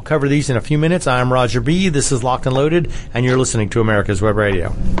 We'll cover these in a few minutes. I'm Roger B. This is Locked and Loaded, and you're listening to America's Web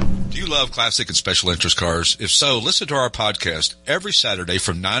Radio. Do you love classic and special interest cars? If so, listen to our podcast every Saturday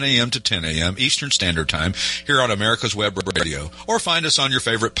from 9 a.m. to 10 a.m. Eastern Standard Time here on America's Web Radio, or find us on your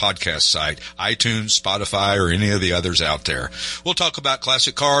favorite podcast site, iTunes, Spotify, or any of the others out there. We'll talk about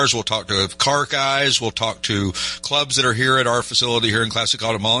classic cars. We'll talk to car guys. We'll talk to clubs that are here at our facility here in Classic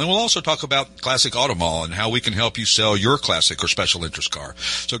Auto Mall, and we'll also talk about Classic Auto Mall and how we can help you sell your classic or special interest car.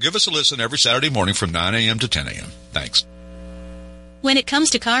 So give us a listen every Saturday morning from 9 a.m. to 10 a.m. Thanks. When it comes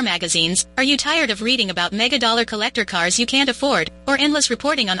to car magazines, are you tired of reading about mega-dollar collector cars you can't afford, or endless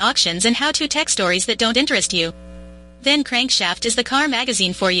reporting on auctions and how-to tech stories that don't interest you? Then Crankshaft is the car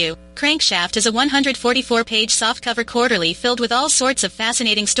magazine for you. Crankshaft is a 144-page softcover quarterly filled with all sorts of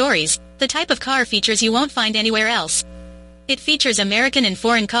fascinating stories, the type of car features you won't find anywhere else. It features American and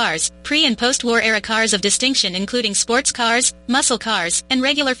foreign cars, pre- and post-war era cars of distinction including sports cars, muscle cars, and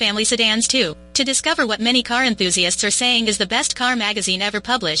regular family sedans too. To discover what many car enthusiasts are saying is the best car magazine ever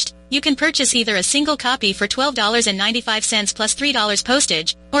published, you can purchase either a single copy for $12.95 plus $3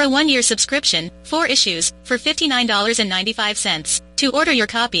 postage, or a 1-year subscription, 4 issues, for $59.95. To order your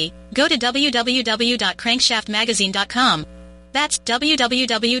copy, go to www.crankshaftmagazine.com. That's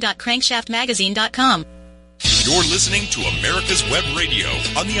www.crankshaftmagazine.com. You're listening to America's Web Radio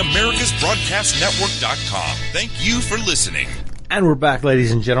on the AmericasBroadcastNetwork.com. Thank you for listening. And we're back,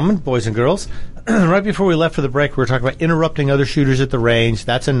 ladies and gentlemen, boys and girls. Right before we left for the break, we were talking about interrupting other shooters at the range.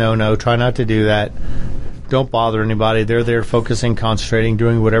 That's a no-no. Try not to do that. Don't bother anybody. They're there focusing, concentrating,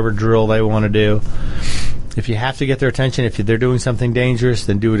 doing whatever drill they want to do. If you have to get their attention, if they're doing something dangerous,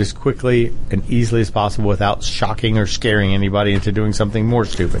 then do it as quickly and easily as possible without shocking or scaring anybody into doing something more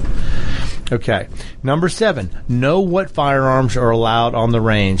stupid. Okay. Number 7, know what firearms are allowed on the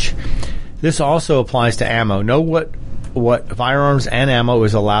range. This also applies to ammo. Know what firearms and ammo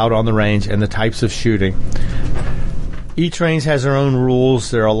is allowed on the range and the types of shooting. Each range has their own rules.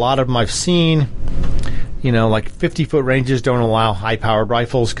 There are a lot of them I've seen. You know, like 50-foot ranges don't allow high-powered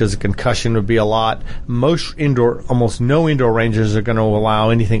rifles because the concussion would be a lot. Almost no indoor ranges are going to allow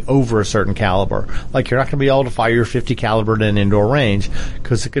anything over a certain caliber. Like, you're not going to be able to fire your 50 caliber at an indoor range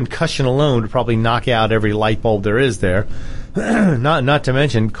because the concussion alone would probably knock out every light bulb there is there. Not to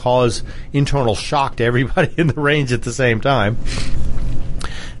mention cause internal shock to everybody in the range at the same time.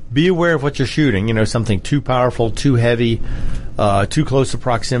 Be aware of what you're shooting. You know, something too powerful, too heavy, too close to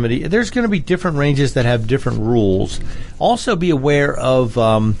proximity. There's going to be different ranges that have different rules. Also be aware of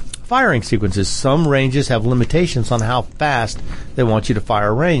firing sequences. Some ranges have limitations on how fast they want you to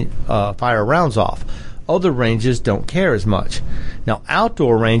fire rounds off. Other ranges don't care as much. Now,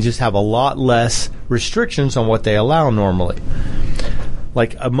 outdoor ranges have a lot less restrictions on what they allow normally.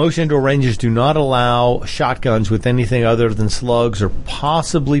 Like, most indoor ranges do not allow shotguns with anything other than slugs or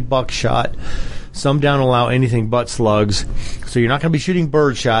possibly buckshot. Some don't allow anything but slugs. So you're not going to be shooting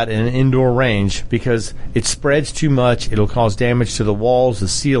birdshot in an indoor range because it spreads too much. It'll cause damage to the walls, the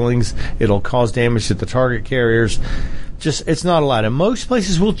ceilings. It'll cause damage to the target carriers. It's not allowed. And most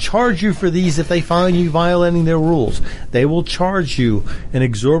places will charge you for these if they find you violating their rules. They will charge you an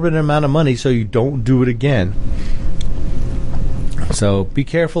exorbitant amount of money so you don't do it again. So be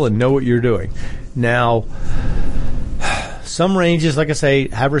careful and know what you're doing. Now, some ranges, like I say,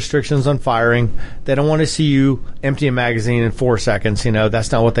 have restrictions on firing. They don't want to see you empty a magazine in 4 seconds. You know,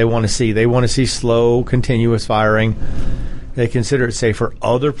 that's not what they want to see. They want to see slow, continuous firing. They consider it safer.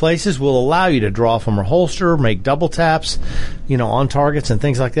 Other places will allow you to draw from a holster, make double taps, you know, on targets and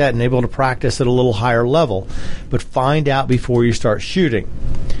things like that, and able to practice at a little higher level. But find out before you start shooting.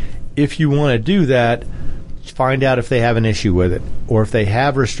 If you want to do that, find out if they have an issue with it. Or if they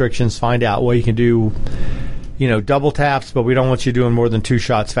have restrictions, find out. Well, you can do, you know, double taps, but we don't want you doing more than 2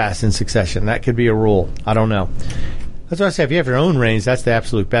 shots fast in succession. That could be a rule. I don't know. That's why I say if you have your own range, that's the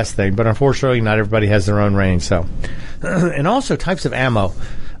absolute best thing. But unfortunately, not everybody has their own range. So, and also types of ammo.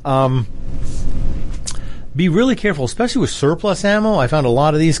 Be really careful, especially with surplus ammo. I found a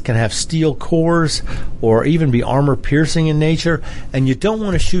lot of these can have steel cores or even be armor piercing in nature, and you don't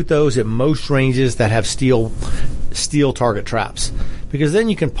want to shoot those at most ranges that have steel steel target traps, because then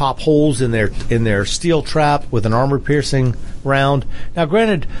you can pop holes in their steel trap with an armor-piercing round. Now,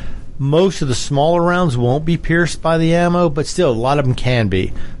 granted, most of the smaller rounds won't be pierced by the ammo, but still, a lot of them can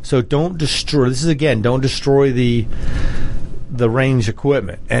be. So don't destroy. This is, again, don't destroy the range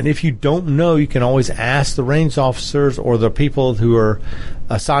equipment. And if you don't know, you can always ask the range officers or the people who are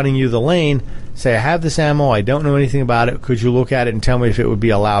assigning you the lane, say, I have this ammo, I don't know anything about it, could you look at it and tell me if it would be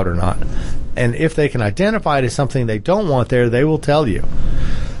allowed or not? And if they can identify it as something they don't want there, they will tell you.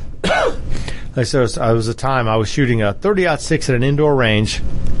 There was a time I was shooting a 30-06 at an indoor range,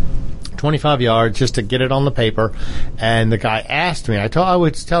 25 yards, just to get it on the paper, and the guy asked me, I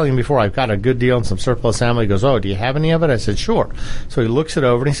was telling him before, I've got a good deal on some surplus ammo. He goes, oh, do you have any of it? I said, sure. So he looks it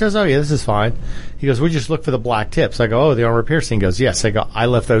over and he says, oh yeah, this is fine. He goes, we just look for the black tips. I go, oh, the armor piercing. He goes, yes. I go, I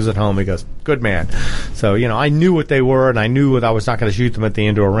left those at home. He goes, good man. So, I knew what they were, and I knew that I was not going to shoot them at the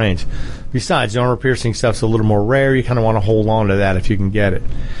indoor range. Besides, the armor piercing stuff's a little more rare. You kind of want to hold on to that if you can get it.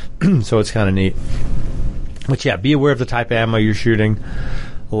 So it's kind of neat. But yeah, be aware of the type of ammo you're shooting.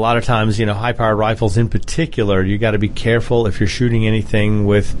 A lot of times, high-powered rifles in particular, you got to be careful if you're shooting anything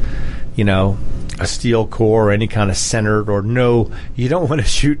with, a steel core or any kind of centered you don't want to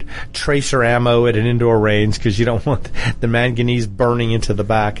shoot tracer ammo at an indoor range because you don't want the manganese burning into the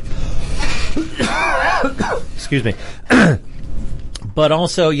back. Excuse me. But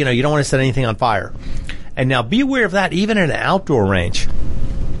also, you don't want to set anything on fire. And now be aware of that even at an outdoor range,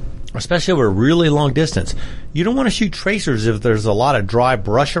 especially over a really long distance. You don't want to shoot tracers if there's a lot of dry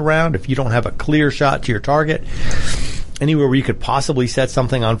brush around, if you don't have a clear shot to your target. Anywhere where you could possibly set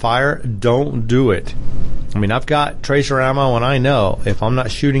something on fire, don't do it. I mean, I've got tracer ammo, and I know if I'm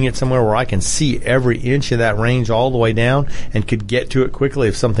not shooting it somewhere where I can see every inch of that range all the way down and could get to it quickly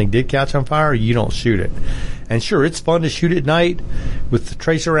if something did catch on fire, you don't shoot it. And sure, it's fun to shoot at night with the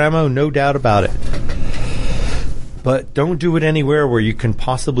tracer ammo, no doubt about it. But don't do it anywhere where you can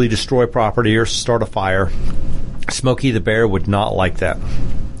possibly destroy property or start a fire. Smokey the Bear would not like that.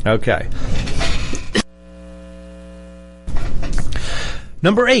 Okay.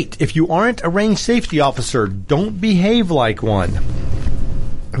 Number 8, if you aren't a range safety officer, don't behave like one.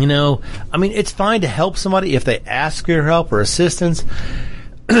 It's fine to help somebody if they ask for your help or assistance.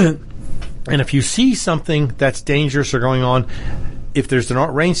 And if you see something that's dangerous or going on, if there's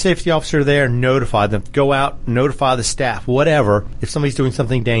a range safety officer there, notify them. Go out, notify the staff, whatever, if somebody's doing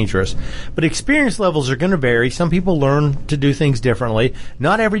something dangerous. But experience levels are going to vary. Some people learn to do things differently.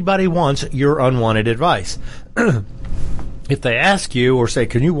 Not everybody wants your unwanted advice. If they ask you or say,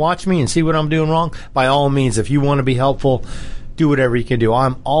 can you watch me and see what I'm doing wrong? By all means, if you want to be helpful, do whatever you can do.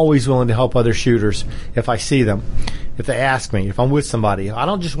 I'm always willing to help other shooters if I see them, if they ask me, if I'm with somebody. I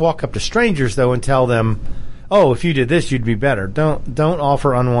don't just walk up to strangers, though, and tell them, oh, if you did this, you'd be better. Don't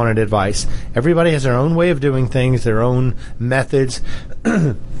offer unwanted advice. Everybody has their own way of doing things, their own methods,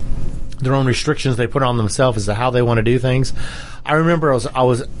 their own restrictions they put on themselves as to how they want to do things. I remember I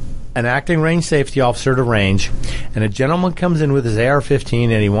was an acting range safety officer at a range, and a gentleman comes in with his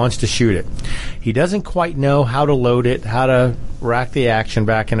AR-15 and he wants to shoot it. He doesn't quite know how to load it, how to rack the action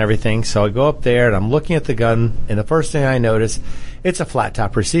back and everything, so I go up there and I'm looking at the gun, and the first thing I notice, it's a flat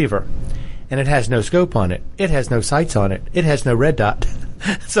top receiver. And it has no scope on it. It has no sights on it. It has no red dot.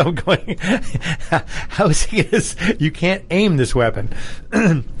 So I'm going, how is he going to, you can't aim this weapon.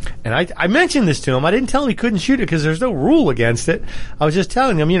 And I mentioned this to him. I didn't tell him he couldn't shoot it because there's no rule against it. I was just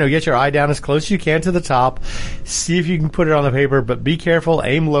telling him, get your eye down as close as you can to the top. See if you can put it on the paper, but be careful.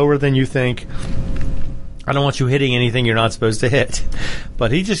 Aim lower than you think. I don't want you hitting anything you're not supposed to hit.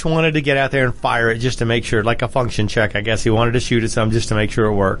 But he just wanted to get out there and fire it just to make sure, like a function check. I guess he wanted to shoot at some just to make sure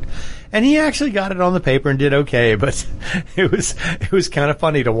it worked. And he actually got it on the paper and did okay, but it was kind of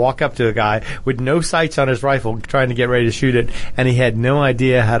funny to walk up to a guy with no sights on his rifle trying to get ready to shoot it, and he had no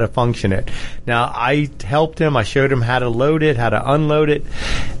idea how to function it. Now, I helped him. I showed him how to load it, how to unload it,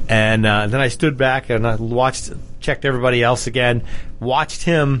 and then I stood back and I checked everybody else again, watched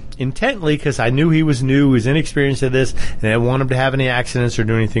him intently because I knew he was new, he was inexperienced at this, and I didn't want him to have any accidents or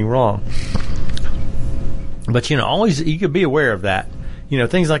do anything wrong. But, always, you could be aware of that.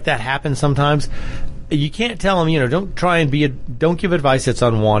 Things like that happen sometimes. You can't tell them, don't give advice that's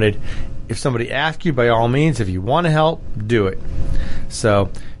unwanted. If somebody asks you, by all means, if you want to help, do it. So,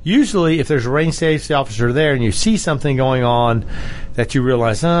 usually, if there's a range safety officer there and you see something going on that you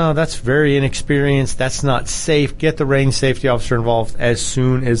realize, oh, that's very inexperienced, that's not safe, get the range safety officer involved as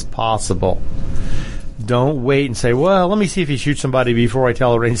soon as possible. Don't wait and say, well, let me see if he shoots somebody before I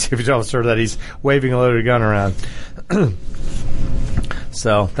tell a range safety officer that he's waving a loaded gun around.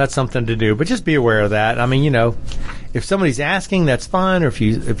 So that's something to do. But just be aware of that. I mean, if somebody's asking, that's fine. Or if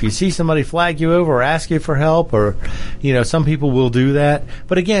you see somebody flag you over or ask you for help, or some people will do that.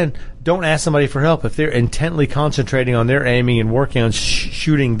 But again, don't ask somebody for help if they're intently concentrating on their aiming and working on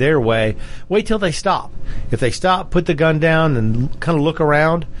shooting their way. Wait till they stop. If they stop, put the gun down and kind of look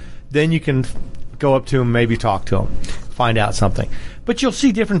around. Then you can go up to them, maybe talk to them, find out something. But you'll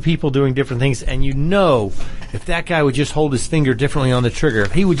see different people doing different things, and if that guy would just hold his finger differently on the trigger,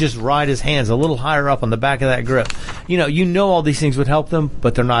 if he would just ride his hands a little higher up on the back of that grip, all these things would help them,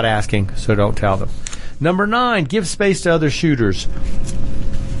 but they're not asking, so don't tell them. Number 9, give space to other shooters.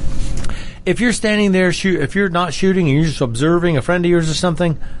 If you're standing there, if you're not shooting and you're just observing a friend of yours or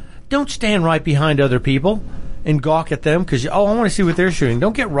something, don't stand right behind other people and gawk at them because, I want to see what they're shooting.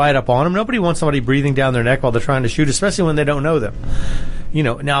 Don't get right up on them. Nobody wants somebody breathing down their neck while they're trying to shoot, especially when they don't know them.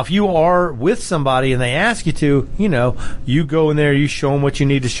 Now if you are with somebody and they ask you to, you go in there, you show them what you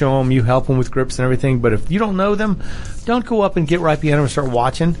need to show them, you help them with grips and everything. But if you don't know them, don't go up and get right behind them and start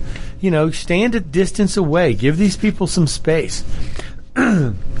watching. Stand a distance away. Give these people some space.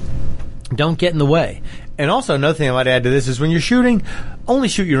 Don't get in the way. And also, another thing I might add to this is when you're shooting, only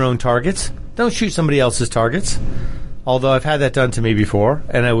shoot your own targets. Don't shoot somebody else's targets. Although I've had that done to me before,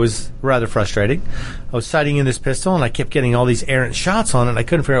 and it was rather frustrating. I was sighting in this pistol, and I kept getting all these errant shots on it, and I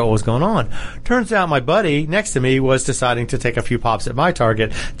couldn't figure out what was going on. Turns out my buddy next to me was deciding to take a few pops at my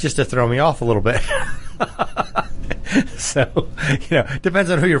target just to throw me off a little bit. So,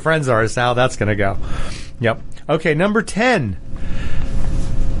 depends on who your friends are as to how that's going to go. Yep. Okay, number 10.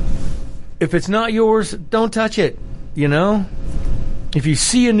 If it's not yours, don't touch it, If you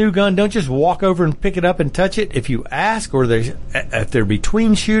see a new gun, don't just walk over and pick it up and touch it. If you ask, or if they're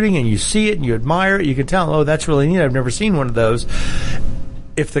between shooting and you see it and you admire it, you can tell, oh, that's really neat. I've never seen one of those.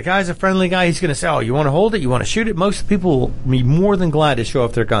 If the guy's a friendly guy, he's going to say, oh, you want to hold it? You want to shoot it? Most people will be more than glad to show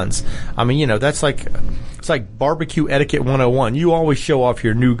off their guns. I mean, that's it's like barbecue etiquette 101. You always show off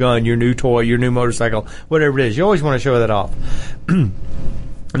your new gun, your new toy, your new motorcycle, whatever it is. You always want to show that off.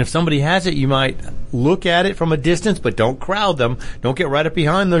 And if somebody has it, you might look at it from a distance, but don't crowd them. Don't get right up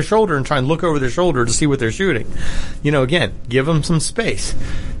behind their shoulder and try and look over their shoulder to see what they're shooting. Again, give them some space.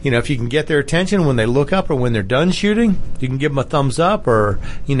 If you can get their attention when they look up or when they're done shooting, you can give them a thumbs up or,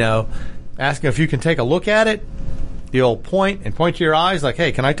 ask them if you can take a look at it. The old point to your eyes like,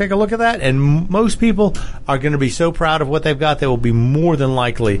 hey, can I take a look at that? And most people are going to be so proud of what they've got, they will be more than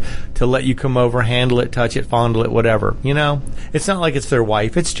likely to let you come over, handle it, touch it, fondle it, whatever. It's not like it's their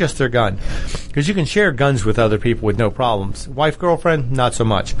wife. It's just their gun. Because you can share guns with other people with no problems. Wife, girlfriend, not so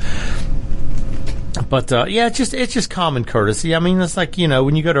much. But, it's just common courtesy. I mean, it's like,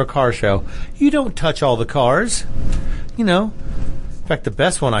 when you go to a car show, you don't touch all the cars, In fact, the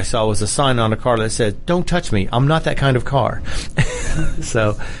best one I saw was a sign on a car that said, don't touch me. I'm not that kind of car.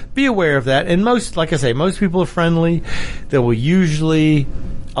 So be aware of that. And most people are friendly. They will usually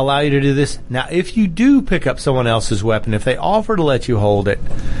allow you to do this. Now, if you do pick up someone else's weapon, if they offer to let you hold it,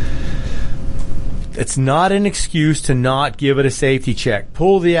 it's not an excuse to not give it a safety check.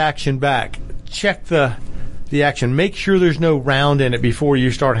 Pull the action back. Check the action. Make sure there's no round in it before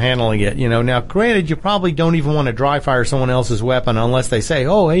you start handling it. Now, granted, you probably don't even want to dry fire someone else's weapon unless they say,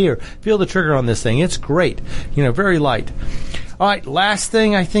 oh, here, feel the trigger on this thing. It's great. Very light. All right, last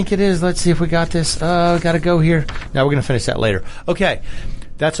thing I think it is. Let's see if we got this. Got to go here. Now, we're going to finish that later. Okay.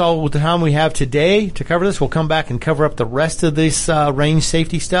 That's all the time we have today to cover this. We'll come back and cover up the rest of this range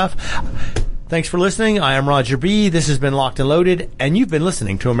safety stuff. Thanks for listening. I am Roger B. This has been Locked and Loaded, and you've been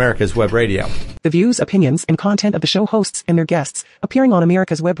listening to America's Web Radio. The views, opinions, and content of the show hosts and their guests appearing on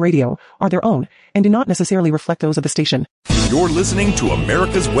America's Web Radio are their own and do not necessarily reflect those of the station. You're listening to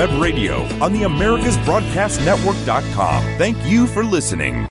America's Web Radio on the AmericasBroadcastNetwork.com. Thank you for listening.